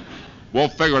 man? We'll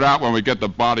figure it out when we get the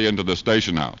body into the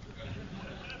station house.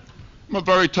 I'm a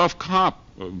very tough cop,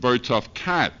 a very tough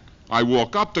cat. I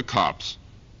walk up to cops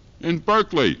in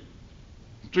Berkeley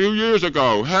 2 years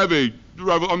ago, heavy,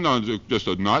 I'm not just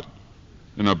a nut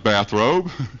in a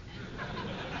bathrobe.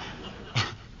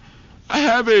 A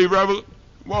heavy rebel,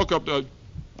 walk up to,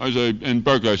 I say, in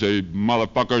Berkeley, I say,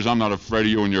 motherfuckers, I'm not afraid of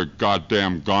you and your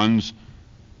goddamn guns.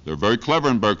 They're very clever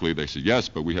in Berkeley. They say, yes,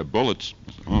 but we have bullets.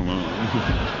 I say, oh, well.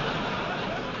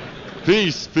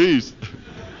 Peace.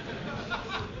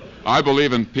 I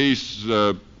believe in peace,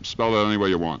 spell it any way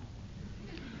you want.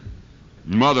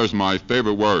 Mother's my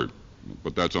favorite word,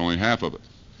 but that's only half of it.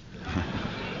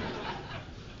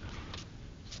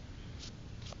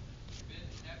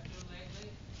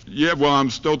 Yeah, well, I'm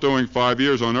still doing 5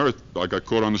 years on Earth. I got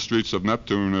caught on the streets of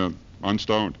Neptune,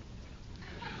 unstoned.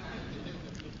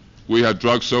 We have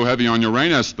drugs so heavy on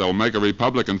Uranus, they'll make a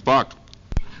Republican fuck.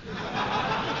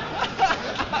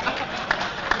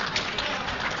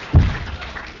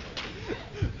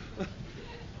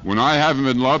 When I haven't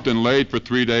been loved and laid for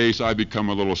 3 days, I become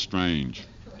a little strange,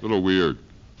 a little weird.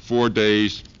 4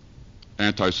 days,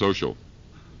 antisocial.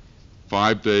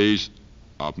 5 days,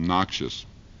 obnoxious.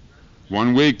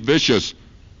 1 week, vicious.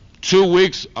 2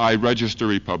 weeks, I register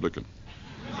Republican.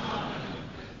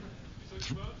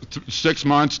 6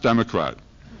 months, Democrat.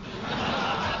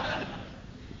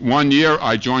 1 year,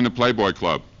 I join the Playboy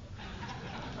Club.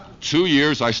 2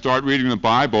 years, I start reading the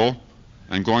Bible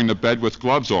and going to bed with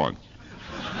gloves on.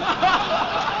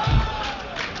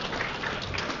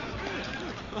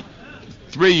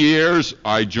 3 years,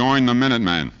 I joined the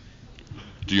Minutemen.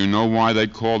 Do you know why they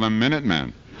call them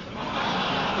Minutemen?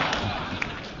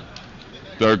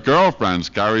 Their girlfriends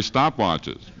carry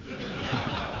stopwatches.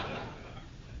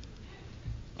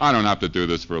 I don't have to do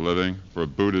this for a living, for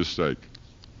Buddha's sake.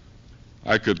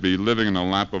 I could be living in the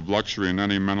lap of luxury in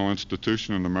any mental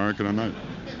institution in America tonight.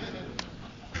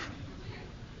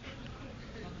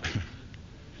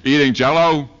 Eating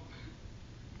Jell-O,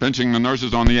 pinching the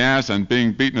nurses on the ass, and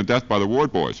being beaten to death by the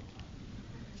ward boys.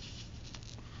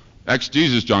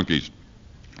 Ex-Jesus junkies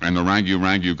and the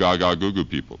Rangu Gaga Goo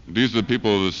people. These are the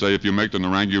people that say if you make the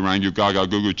Rangu Gaga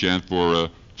Goo chant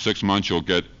for 6 months, you'll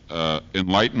get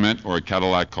enlightenment or a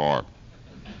Cadillac car.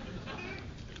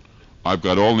 I've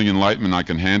got all the enlightenment I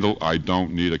can handle. I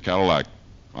don't need a Cadillac.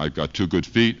 I've got 2 good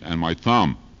feet and my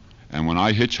thumb. And when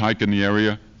I hitchhike in the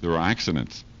area, there are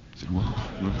accidents. I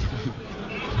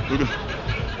said,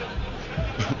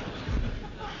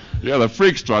 yeah, the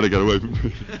freaks try to get away from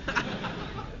me.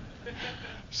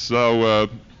 So,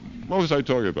 what was I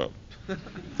talking about?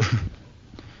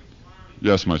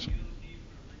 Yes, my son.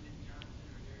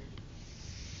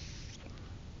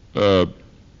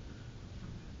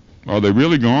 Are they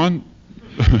really gone?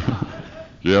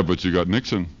 Yeah, but you got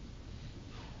Nixon.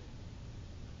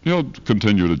 He'll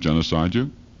continue to genocide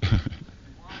you.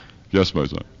 Yes, my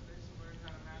son.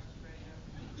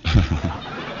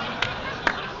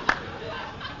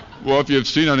 Well, if you've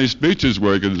seen any speeches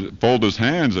where he can fold his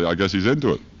hands, I guess he's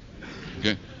into it.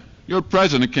 Okay? Your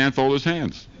president can't fold his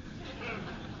hands.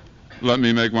 Let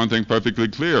me make one thing perfectly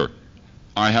clear.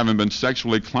 I haven't been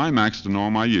sexually climaxed in all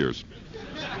my years.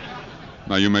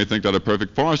 Now, you may think that a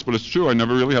perfect farce, but it's true. I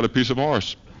never really had a piece of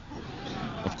horse.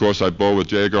 Of course, I bowled with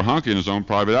J. Edgar Honke in his own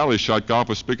private alley, shot golf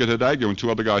with Spigot Hidalgo and 2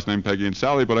 other guys named Peggy and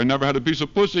Sally, but I never had a piece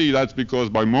of pussy. That's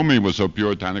because my mummy was so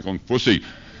puritanical and fussy.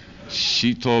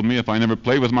 She told me if I never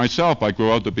played with myself, I'd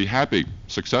grow out to be happy,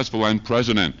 successful, and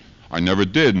president. I never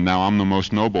did, and now I'm the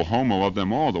most noble homo of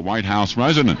them all, the White House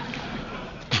resident.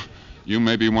 You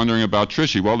may be wondering about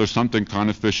Trishie. Well, there's something kind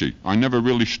of fishy. I never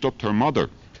really stooped her mother.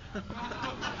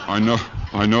 I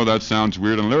know that sounds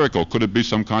weird and lyrical. Could it be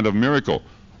some kind of miracle?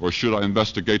 Or should I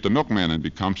investigate the milkman and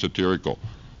become satirical?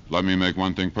 Let me make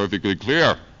one thing perfectly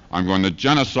clear. I'm going to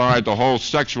genocide the whole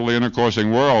sexually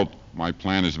intercoursing world. My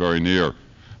plan is very near.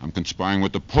 I'm conspiring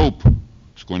with the Pope.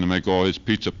 He's going to make all his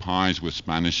pizza pies with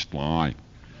Spanish fly.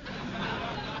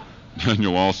 Then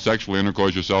you'll all sexually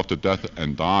intercourse yourself to death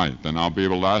and die. Then I'll be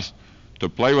able to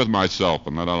play with myself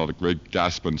and let out a great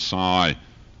gasp and sigh.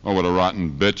 Oh, what a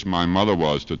rotten bitch my mother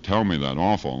was to tell me that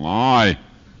awful lie.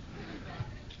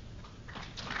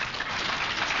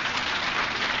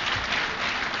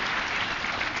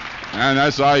 And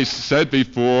as I said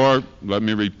before, let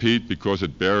me repeat because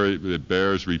it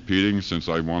bears repeating since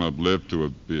I want to live to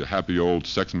be a happy old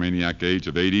sex maniac age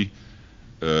of 80.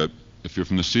 If you're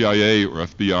from the CIA or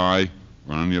FBI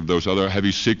or any of those other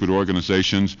heavy secret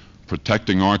organizations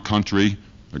protecting our country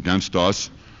against us,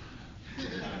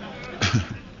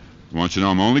 I want you to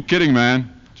know I'm only kidding,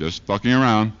 man. Just fucking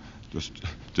around.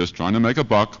 Just trying to make a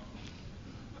buck.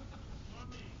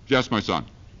 Yes, my son.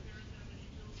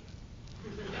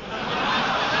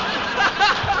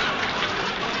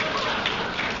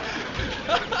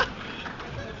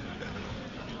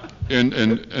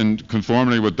 In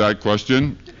conformity with that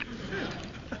question,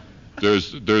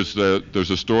 there's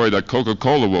a story that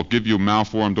Coca-Cola will give you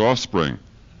malformed offspring.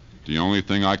 The only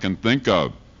thing I can think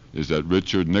of is that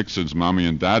Richard Nixon's mommy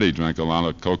and daddy drank a lot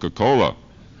of Coca-Cola.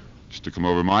 Used to come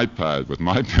over my pad with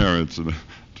my parents and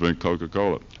drink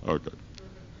Coca-Cola. Okay.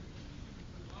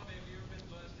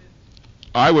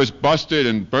 I was busted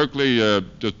in Berkeley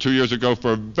just 2 years ago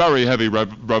for very heavy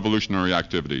revolutionary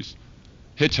activities.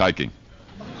 Hitchhiking.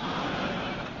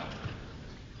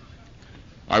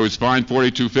 I was fined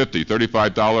 $42.50,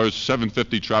 $35,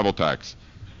 $7.50 travel tax.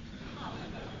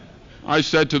 I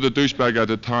said to the douchebag at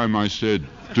the time, I said,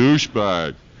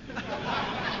 douchebag.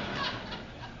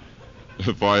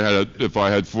 If I had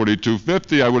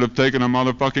 $42.50, I would have taken a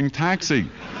motherfucking taxi.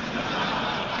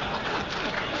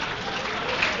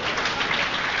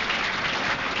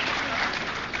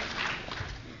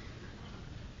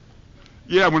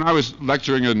 Yeah, when I was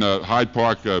lecturing in Hyde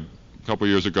Park a couple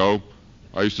years ago,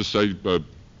 I used to say,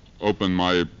 open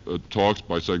my talks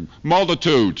by saying,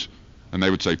 multitudes, and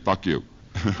they would say, fuck you.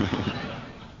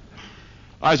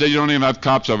 I said, you don't even have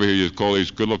cops over here. You call these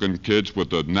good-looking kids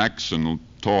with the necks and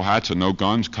tall hats and no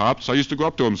guns cops. I used to go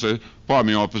up to them and say, pardon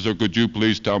me, officer, could you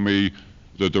please tell me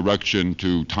the direction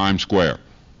to Times Square?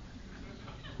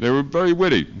 They were very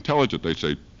witty, intelligent. They'd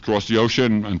say, cross the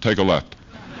ocean and take a left.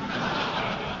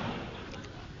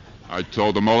 I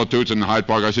told the multitudes in Hyde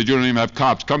Park, I said, you don't even have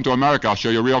cops. Come to America, I'll show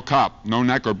you a real cop. No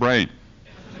neck or brain.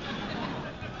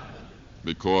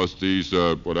 Because these,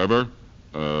 have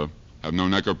no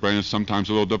neck or brain, it's sometimes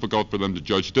a little difficult for them to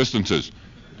judge distances.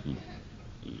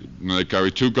 And they carry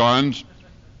 2 guns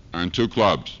and 2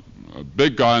 clubs. A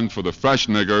big gun for the fresh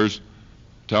niggers,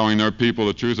 telling their people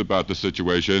the truth about the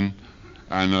situation,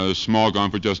 and a small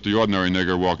gun for just the ordinary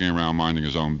nigger walking around minding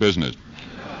his own business.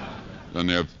 Then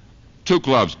they have 2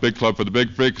 clubs, big club for the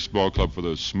big freak, small club for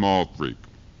the small freak.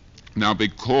 Now,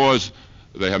 because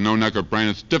they have no neck or brain,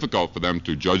 it's difficult for them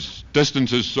to judge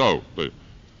distances. So,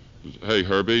 hey,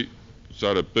 Herbie, is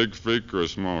that a big freak or a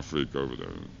small freak over there?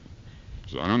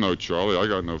 So, I don't know, Charlie. I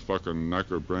got no fucking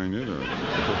neck or brain either.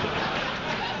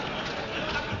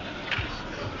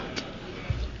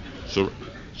 So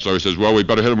he says, well, we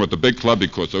better hit them with the big club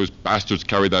because those bastards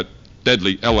carry that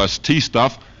deadly LST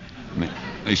stuff. And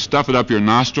they stuff it up your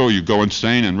nostril, you go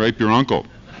insane and rape your uncle.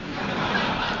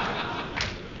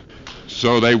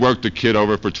 So they worked the kid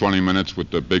over for 20 minutes with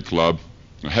the big club,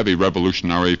 a heavy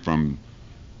revolutionary from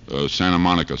Santa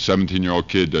Monica, 17-year-old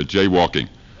kid jaywalking.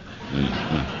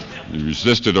 He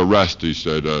resisted arrest. He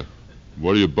said,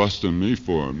 what are you busting me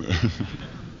for, man?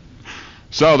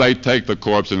 So they take the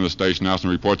corpse into the station house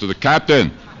and report to the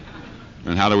captain.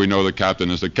 And how do we know the captain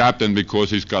is the captain? Because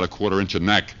he's got a quarter-inch of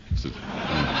neck. Said,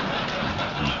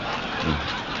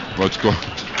 what's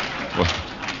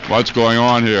going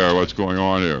on here? What's going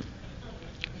on here?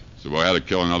 So well, I had to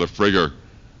kill another frigger.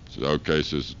 So okay,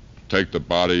 says take the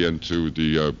body into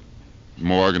the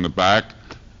morgue in the back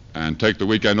and take the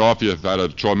weekend off. You've had a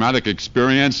traumatic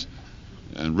experience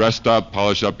and rest up,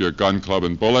 polish up your gun, club,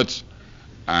 and bullets.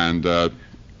 And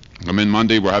come in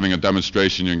Monday, we're having a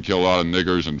demonstration. You can kill a lot of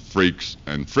niggers and freaks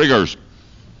and friggers.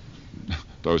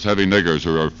 Those heavy niggers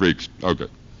who are freaks. Okay.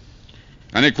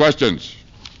 Any questions?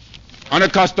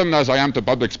 Unaccustomed as I am to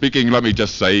public speaking, let me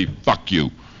just say, fuck you.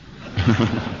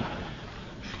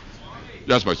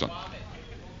 Yes, my son.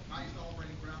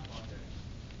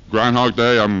 Groundhog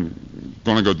Day, I'm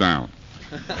going to go down.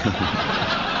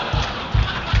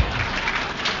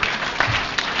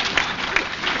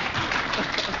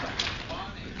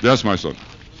 Yes, my son.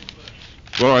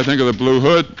 What do I think of the blue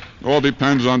hood? All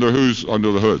depends on who's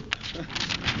under the hood.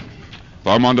 If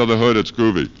I'm under the hood, it's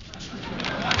groovy.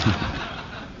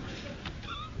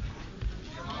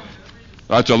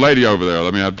 That's a lady over there.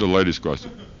 Let me have the lady's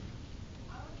question.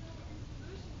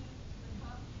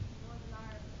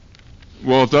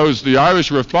 Well, if the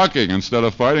Irish were fucking instead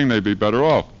of fighting, they'd be better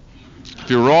off. If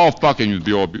you were all fucking, you'd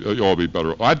all be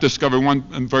better off. I've discovered one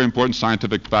very important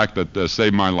scientific fact that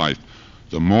saved my life.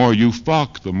 The more you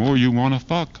fuck, the more you want to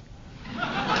fuck.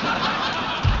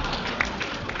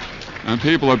 And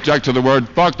people object to the word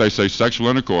fuck. They say sexual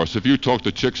intercourse. If you talk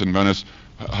to chicks in Venice,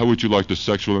 how would you like the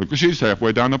sexual intercourse? She's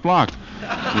halfway down the block.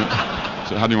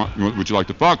 So how do you want, would you like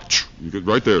to fuck? You get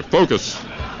right there. Focus.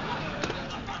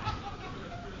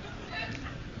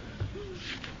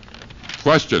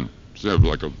 Question.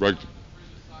 Like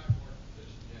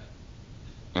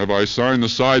have I signed the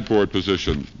sideboard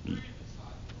position?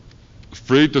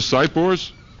 Freed the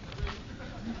sideboards?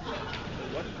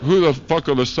 Who the fuck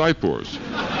are the sideboards?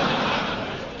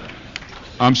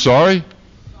 I'm sorry?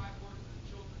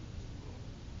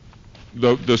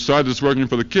 The side that's working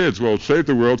for the kids. Well, save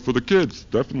the world for the kids.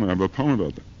 Definitely, I have a poem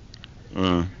about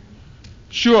that.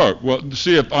 Sure. Well,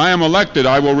 see, if I am elected,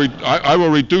 I will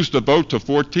reduce the vote to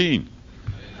 14.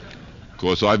 Of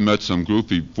course, I've met some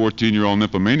goofy 14-year-old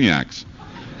nymphomaniacs.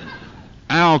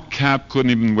 Al Cap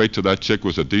couldn't even wait till that chick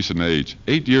was a decent age.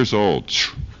 8 years old.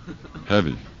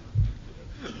 Heavy.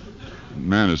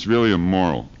 Man, it's really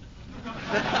immoral.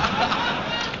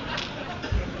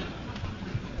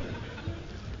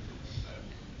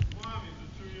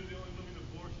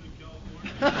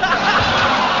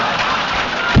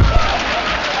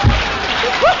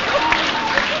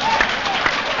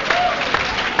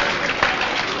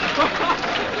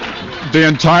 The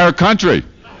entire country.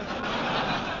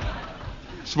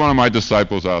 It's one of my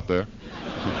disciples out there.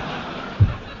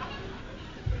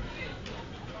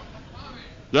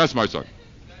 Yes, my son.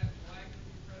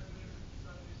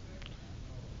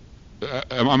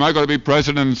 Am I going to be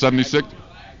president in 76?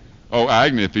 Oh,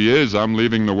 Agni, if he is, I'm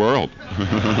leaving the world.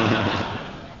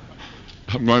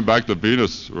 I'm going back to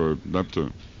Venus or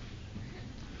Neptune.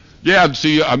 Yeah,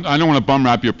 see, I don't want to bum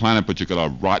rap your planet, but you got a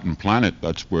rotten planet.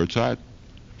 That's where it's at.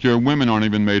 Your women aren't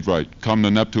even made right. Come to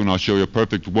Neptune, I'll show you a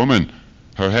perfect woman.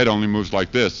 Her head only moves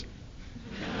like this.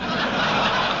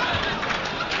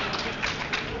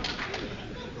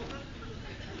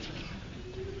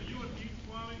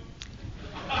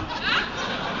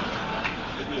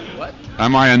 What?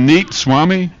 Am I a neat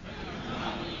Swami?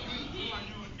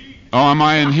 Oh, am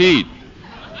I in heat?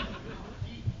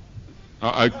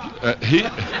 Heat?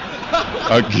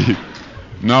 Geek.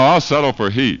 No, I'll settle for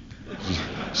heat.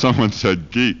 Someone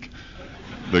said geek.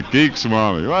 The geek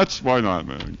Swami. Well, why not,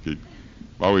 man? Geek.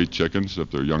 I'll eat chickens if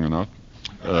they're young enough.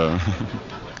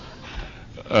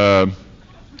 Am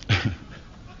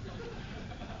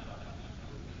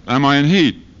I in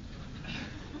heat?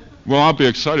 Well, I'll be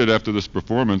excited after this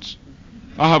performance.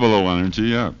 I'll have a little energy,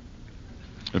 yeah.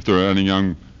 If there are any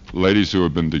young ladies who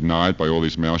have been denied by all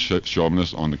these male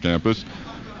chauvinists on the campus.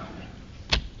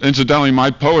 Incidentally,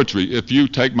 my poetry, if you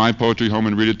take my poetry home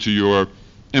and read it to your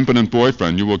impotent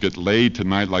boyfriend, you will get laid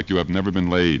tonight like you have never been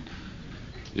laid.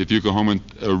 If you go home and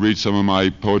read some of my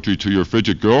poetry to your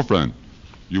frigid girlfriend,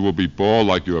 you will be bald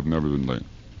like you have never been laid.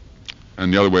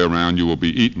 and the other way around, you will be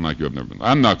eaten like you have never been.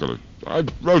 I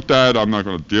wrote that, I'm not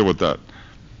going to deal with that.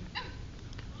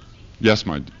 Yes,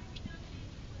 my...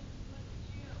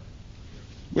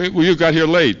 Well, you got here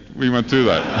late. We went through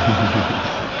that.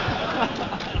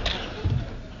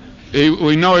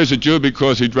 We know he's a Jew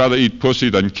because he'd rather eat pussy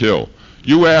than kill.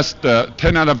 You asked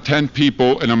 10 out of 10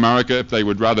 people in America if they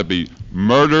would rather be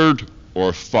murdered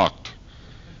or fucked.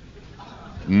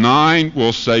 9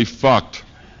 will say fucked.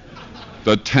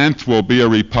 The 10th will be a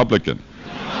Republican.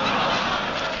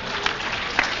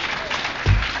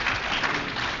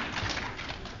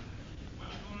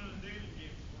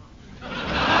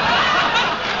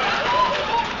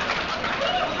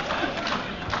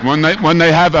 When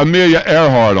they have Amelia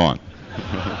Earhart on.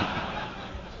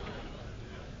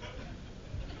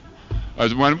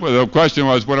 The question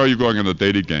was, when are you going in the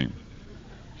dating game?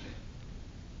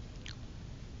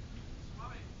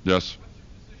 Yes.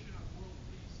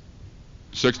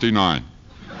 69.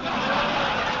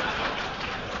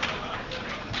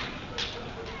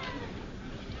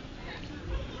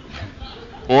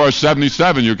 Or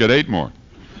 77, you get 8 more.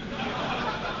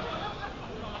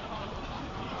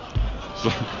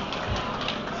 So,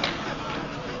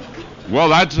 well,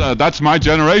 that's my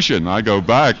generation. I go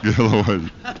back.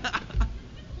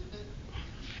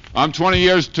 I'm 20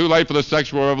 years too late for the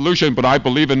sexual revolution, but I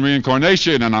believe in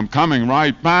reincarnation, and I'm coming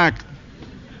right back.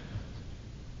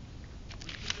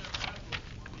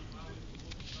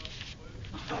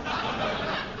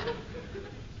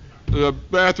 The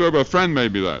bathrobe, a friend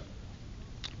made me that.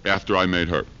 After I made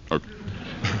her. Okay.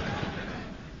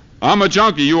 I'm a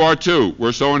junkie, you are too.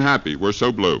 We're so unhappy, we're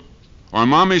so blue. Our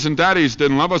mommies and daddies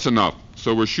didn't love us enough,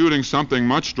 so we're shooting something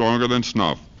much stronger than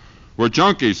snuff. We're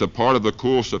junkies, a part of the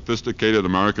cool, sophisticated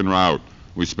American route.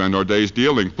 We spend our days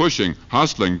dealing, pushing,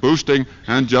 hustling, boosting,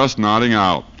 and just nodding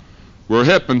out. We're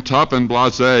hip and tough and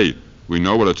blasé. We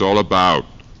know what it's all about.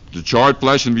 To chart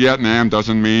flesh in Vietnam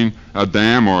doesn't mean a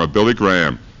damn or a Billy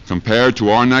Graham. Compared to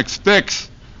our next fix,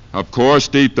 of course,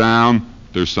 deep down,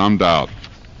 there's some doubt.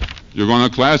 You're going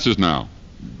to classes now.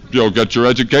 You'll get your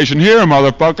education here,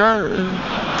 motherfucker.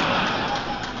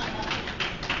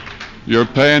 You're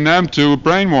paying them to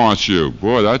brainwash you.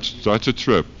 Boy, that's a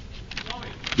trip.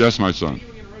 Yes, my son.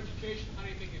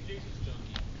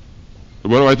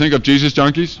 What do I think of Jesus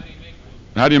junkies?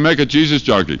 How do you make a Jesus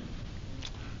junkie?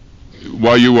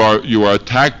 Well, you are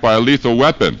attacked by a lethal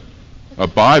weapon, a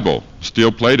Bible,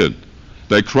 steel-plated.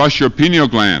 They crush your pineal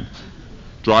gland,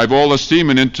 drive all the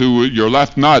semen into your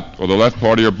left nut or the left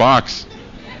part of your box.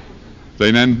 They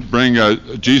then bring a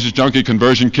Jesus junkie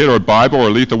conversion kit or Bible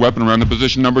or lethal weapon around the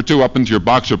position number 2 up into your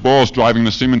boxer balls, driving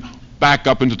the semen back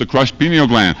up into the crushed pineal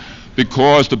gland.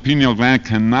 Because the pineal gland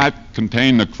cannot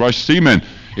contain the crushed semen,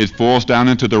 it falls down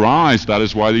into their eyes. That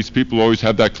is why these people always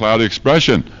have that cloudy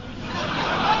expression.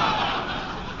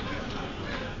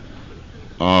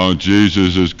 Oh,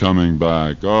 Jesus is coming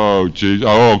back. Oh, Jesus.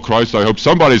 Oh, Christ, I hope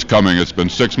somebody's coming. It's been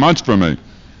 6 months for me.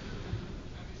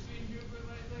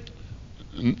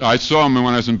 I saw him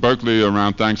when I was in Berkeley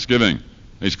around Thanksgiving.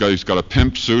 He's got a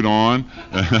pimp suit on,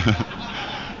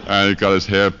 and he's got his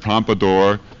hair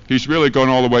pompadour. He's really going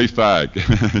all the way fag.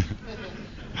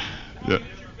 Yeah.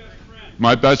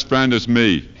 My best friend is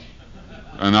me,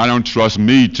 and I don't trust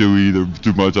me too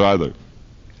much either.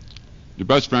 Your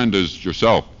best friend is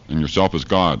yourself, and yourself is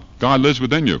God. God lives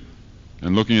within you,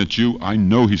 and looking at you, I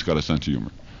know he's got a sense of humor.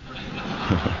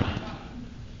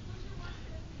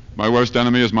 My worst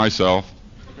enemy is myself.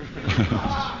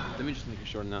 Let me just make a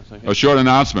short announcement. A short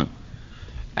announcement.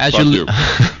 As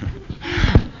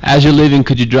you're leaving,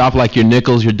 could you drop like your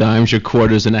nickels, your dimes, your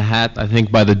quarters in a hat, I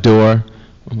think by the door?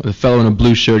 The fellow in a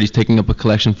blue shirt, he's taking up a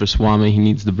collection for Swami. He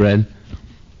needs the bread.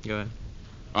 Go ahead.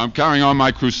 I'm carrying on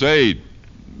my crusade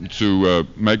to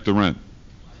make the rent.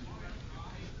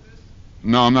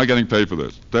 No, I'm not getting paid for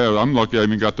this. I'm lucky I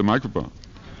even got the microphone.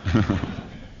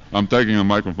 I'm taking a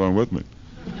microphone with me.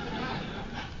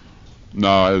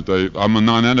 No, I'm a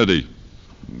non-entity.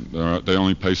 They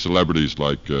only pay celebrities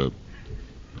like the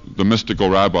mystical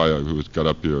rabbi who got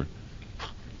up here.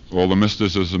 All the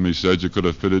mysticism he said, you could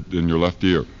have fit it in your left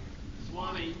ear.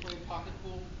 Swami, you play pocket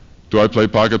pool? Do I play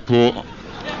pocket pool?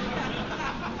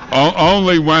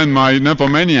 Only when my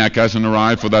nymphomaniac hasn't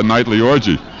arrived for that nightly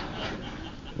orgy.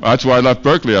 That's why I left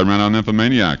Berkeley. I ran on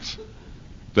nymphomaniacs.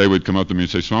 They would come up to me and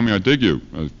say, Swami, I dig you.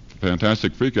 A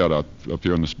fantastic freak out up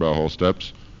here on the Sproul Hall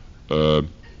steps. I'd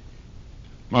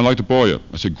like to bore you.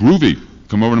 I said, groovy.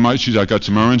 Come over to my, I got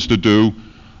some errands to do.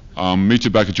 Meet you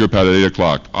back at your pad at 8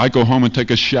 o'clock. I go home and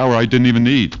take a shower I didn't even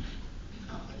need.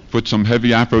 Put some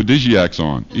heavy aphrodisiacs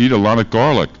on. Eat a lot of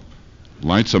garlic.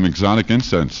 Light some exotic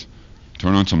incense.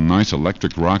 Turn on some nice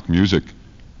electric rock music.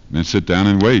 then sit down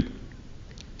and wait.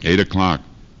 8 o'clock,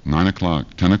 9 o'clock,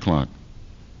 10 o'clock,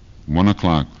 1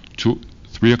 o'clock, 2,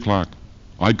 3 o'clock.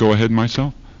 I'd go ahead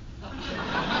myself.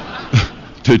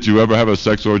 Did you ever have a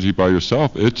sex orgy by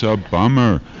yourself? It's a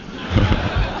bummer.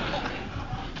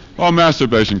 Oh,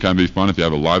 masturbation can be fun if you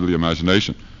have a lively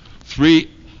imagination.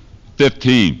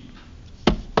 3:15.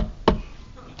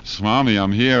 Swami,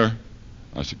 I'm here.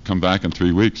 I should come back in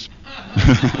 3 weeks.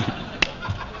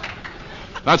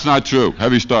 That's not true.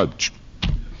 Heavy stud.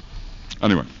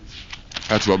 Anyway,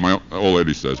 that's what my old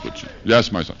lady says. But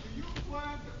yes, my son.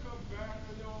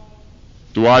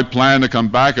 Do I plan to come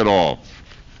back at all?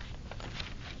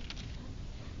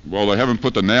 Well, they haven't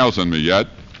put the nails in me yet.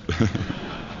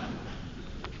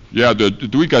 Yeah,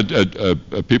 do we got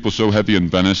people so heavy in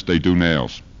Venice they do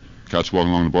nails? Cats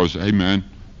walking along the bar say, "Hey man,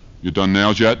 you done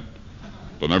nails yet?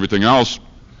 Done everything else?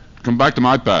 Come back to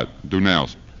my pad, do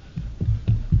nails."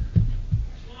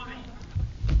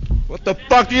 What the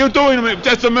fuck are you doing to me?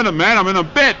 Just a minute, man. I'm in a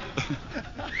bit.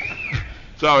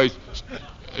 So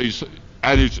he's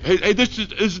hey, this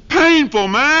is painful,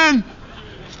 man.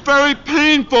 It's very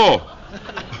painful.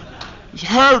 It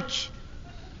hurts.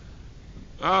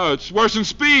 Oh, it's worse than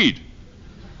speed.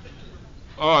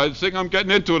 Oh, I think I'm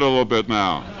getting into it a little bit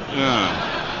now.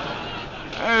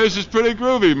 Yeah. Hey, this is pretty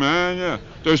groovy, man. Yeah.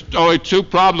 There's only 2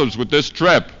 problems with this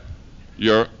trip.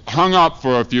 You're hung up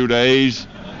for a few days,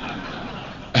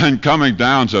 and coming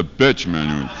down's a bitch,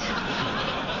 man.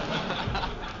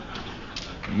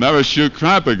 Never shoot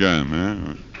crap again,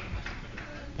 man.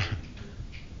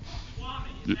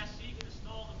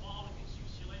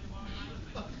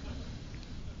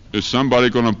 Is somebody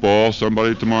going to ball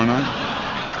somebody tomorrow night?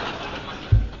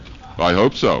 I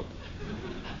hope so.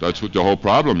 That's what the whole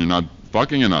problem. You're not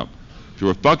fucking enough. If you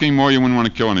were fucking more, you wouldn't want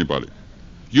to kill anybody.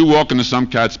 You walk into some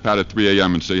cat's pad at 3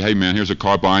 a.m. and say, "Hey man, here's a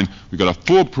carbine. We've got a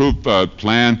foolproof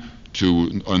plan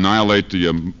to annihilate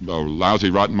the lousy,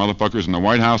 rotten motherfuckers in the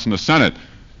White House and the Senate."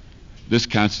 This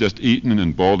cat's just eaten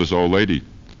and bawled his old lady.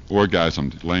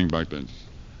 Orgasmed, laying back there.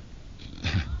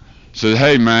 Says,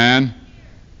 "Hey man,"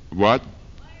 what?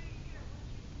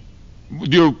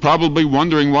 You're probably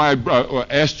wondering why I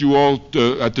asked you all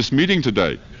at this meeting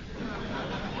today.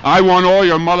 I want all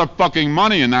your motherfucking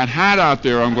money and that hat out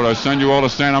there. I'm going to send you all to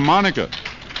Santa Monica.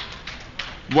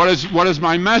 What is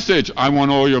my message? I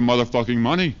want all your motherfucking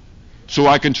money so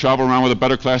I can travel around with a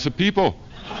better class of people.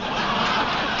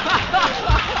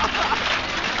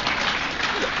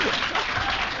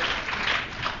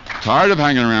 Tired of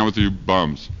hanging around with you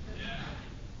bums.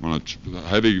 I want a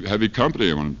heavy company.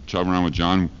 I want to travel around with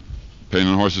John Pain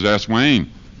in the Horse's Ass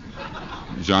Wayne,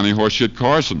 Johnny Horseshit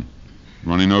Carson,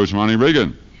 Runny Nose Ronnie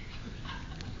Reagan.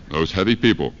 Those heavy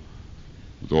people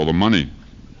with all the money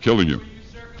killing you. Were you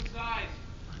circumcised?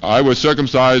 I was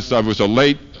circumcised. I was a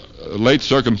late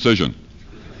circumcision.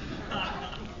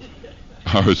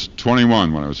 I was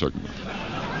 21 when I was circumcised.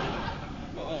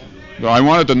 I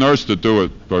wanted the nurse to do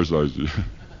it first.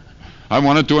 I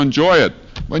wanted to enjoy it.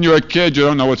 When you're a kid, you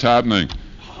don't know what's happening.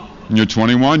 When you're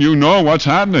 21, you know what's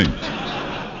happening.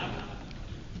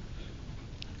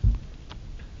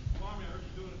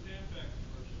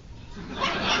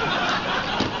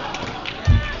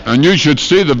 And you should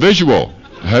see the visual.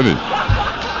 Heavy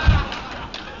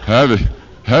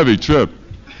trip.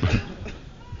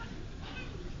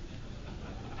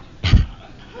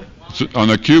 On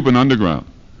the Cuban underground.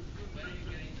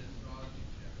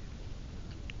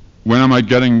 When am I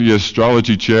getting the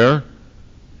astrology chair?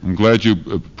 I'm glad you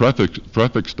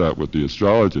prefixed that with the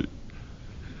astrology.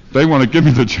 They want to give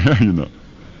me the chair, you know.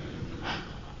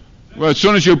 Well, as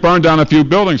soon as you burn down a few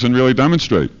buildings and really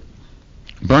demonstrate.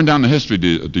 Burn down the history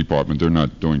department. They're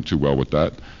not doing too well with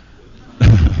that.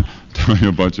 Doing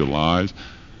a bunch of lies.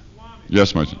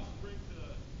 Yes, my son.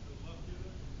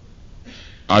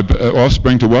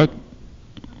 Offspring to what?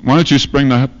 Why don't you spring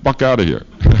the fuck out of here?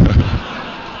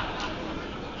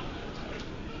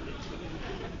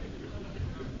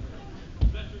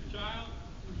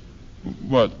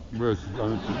 What? Where's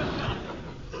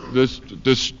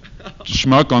this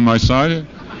schmuck on my side here?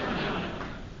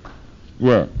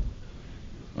 Where?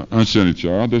 I don't see any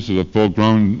child. This is a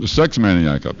full-grown sex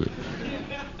maniac up here.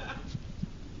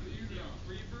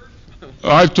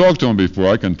 I've talked to him before,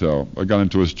 I can tell. I got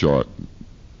into his chart.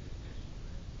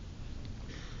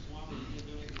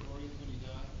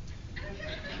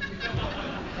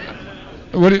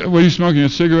 What are you smoking, a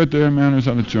cigarette there, man, or is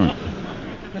that a joint?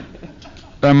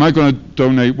 Am I going to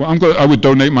donate? Well, I would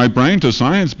donate my brain to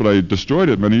science, but I destroyed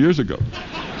it many years ago.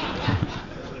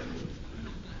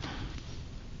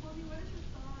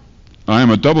 I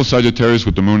am a double Sagittarius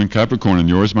with the moon in Capricorn, and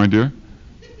yours, my dear?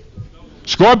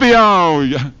 Scorpio!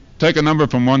 Take a number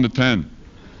from 1 to 10.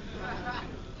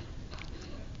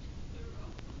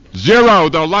 0,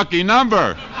 the lucky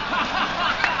number.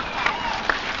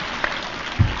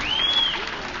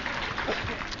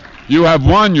 You have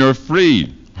won your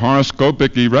free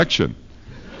horoscopic erection.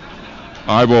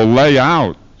 I will lay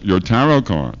out your tarot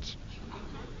cards.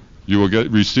 You will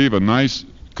receive a nice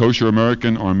kosher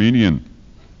American Armenian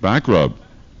back rub.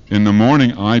 In the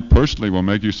morning, I personally will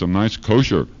make you some nice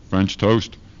kosher French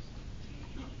toast.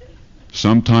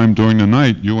 Sometime during the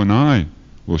night, you and I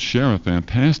will share a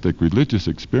fantastic religious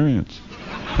experience.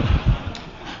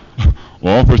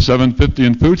 All for $7.50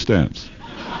 in food stamps.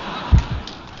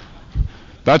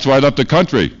 That's why I left the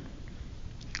country.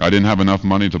 I didn't have enough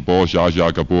money to ball Zsa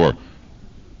Zsa Gabor.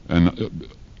 And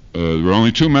there were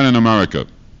only 2 men in America,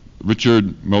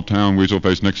 Richard Milltown,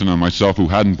 Weaselface Nixon, and myself, who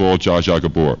hadn't balled Zsa Zsa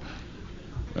Gabor.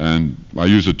 And I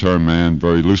use the term man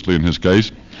very loosely in his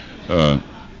case.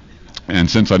 And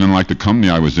since I didn't like the company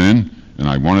I was in, and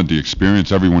I wanted the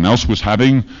experience everyone else was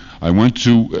having, I went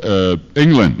to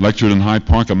England, lectured in Hyde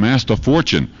Park, amassed a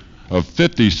fortune of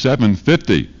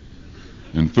 $57.50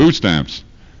 in food stamps.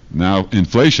 Now,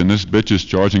 inflation, this bitch is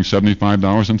charging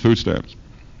 $75 in food stamps.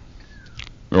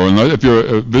 Or if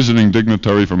you're a visiting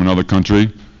dignitary from another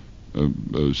country,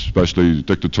 especially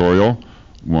dictatorial,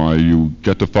 why, you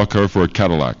get to fuck her for a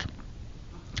Cadillac.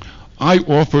 I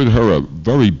offered her a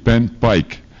very bent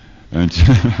bike, and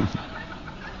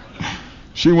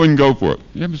she wouldn't go for it.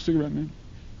 You have a cigarette, man?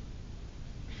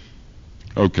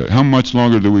 Okay, how much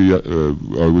longer are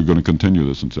we going to continue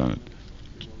this insanity?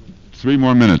 3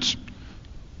 more minutes.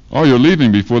 Oh, you're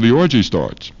leaving before the orgy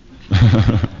starts.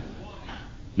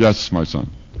 Yes, my son.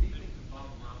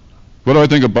 What do I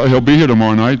think about? He'll be here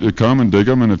tomorrow night. You come and dig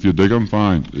him, and if you dig him,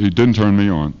 fine. He didn't turn me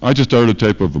on. I just heard a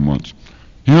tape of him once.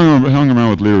 He hung around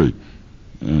with Leary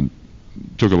and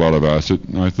took a lot of acid.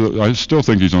 And I still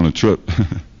think he's on a trip.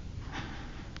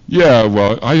 Yeah,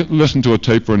 well, I listened to a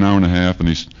tape for an hour and a half, and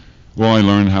all I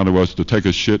learned how was to take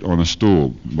a shit on a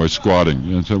stool by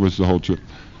squatting. And that was the whole trip.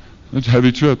 It's a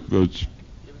heavy trip.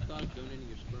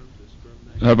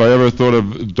 Have I ever thought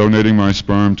of donating my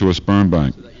sperm to a sperm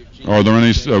bank? Are there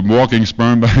any walking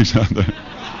sperm banks out there?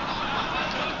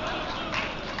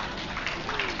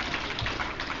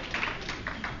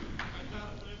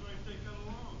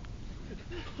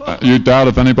 You doubt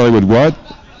if anybody would what?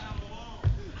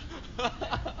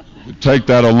 Take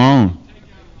that alone.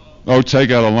 Oh, take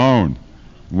out a loan.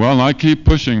 Well, I keep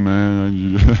pushing, man.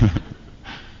 You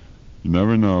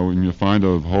never know, and you find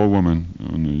a whole woman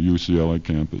on the UCLA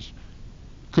campus.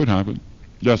 Could happen.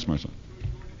 Yes, my son.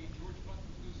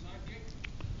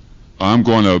 I'm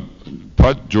going to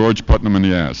put George Putnam in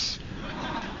the ass.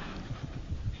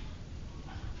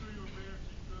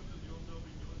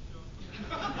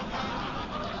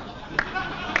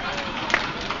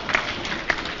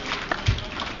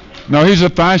 No, he's a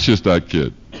fascist, that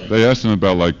kid. They asked him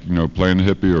about, like, playing the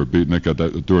hippie or beatnik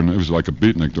it was like a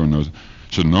beatnik during those.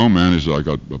 He said, no, man, he's like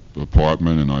an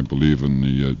apartment, and I believe in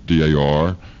the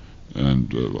DAR,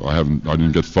 and I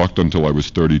didn't get fucked until I was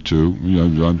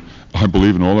 32. I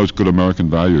believe in all those good American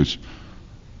values.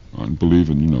 I don't believe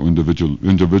in,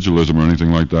 individualism or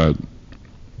anything like that.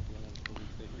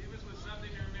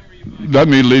 Let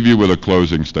me leave you with a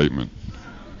closing statement.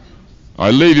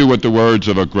 I leave you with the words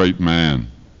of a great man,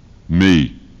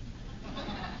 me,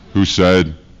 who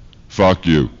said, fuck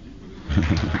you.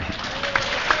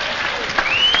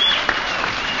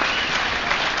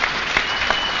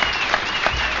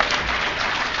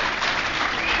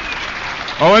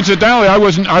 Oh, incidentally,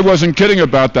 I wasn't kidding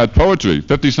about that poetry.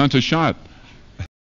 50 cents a shot.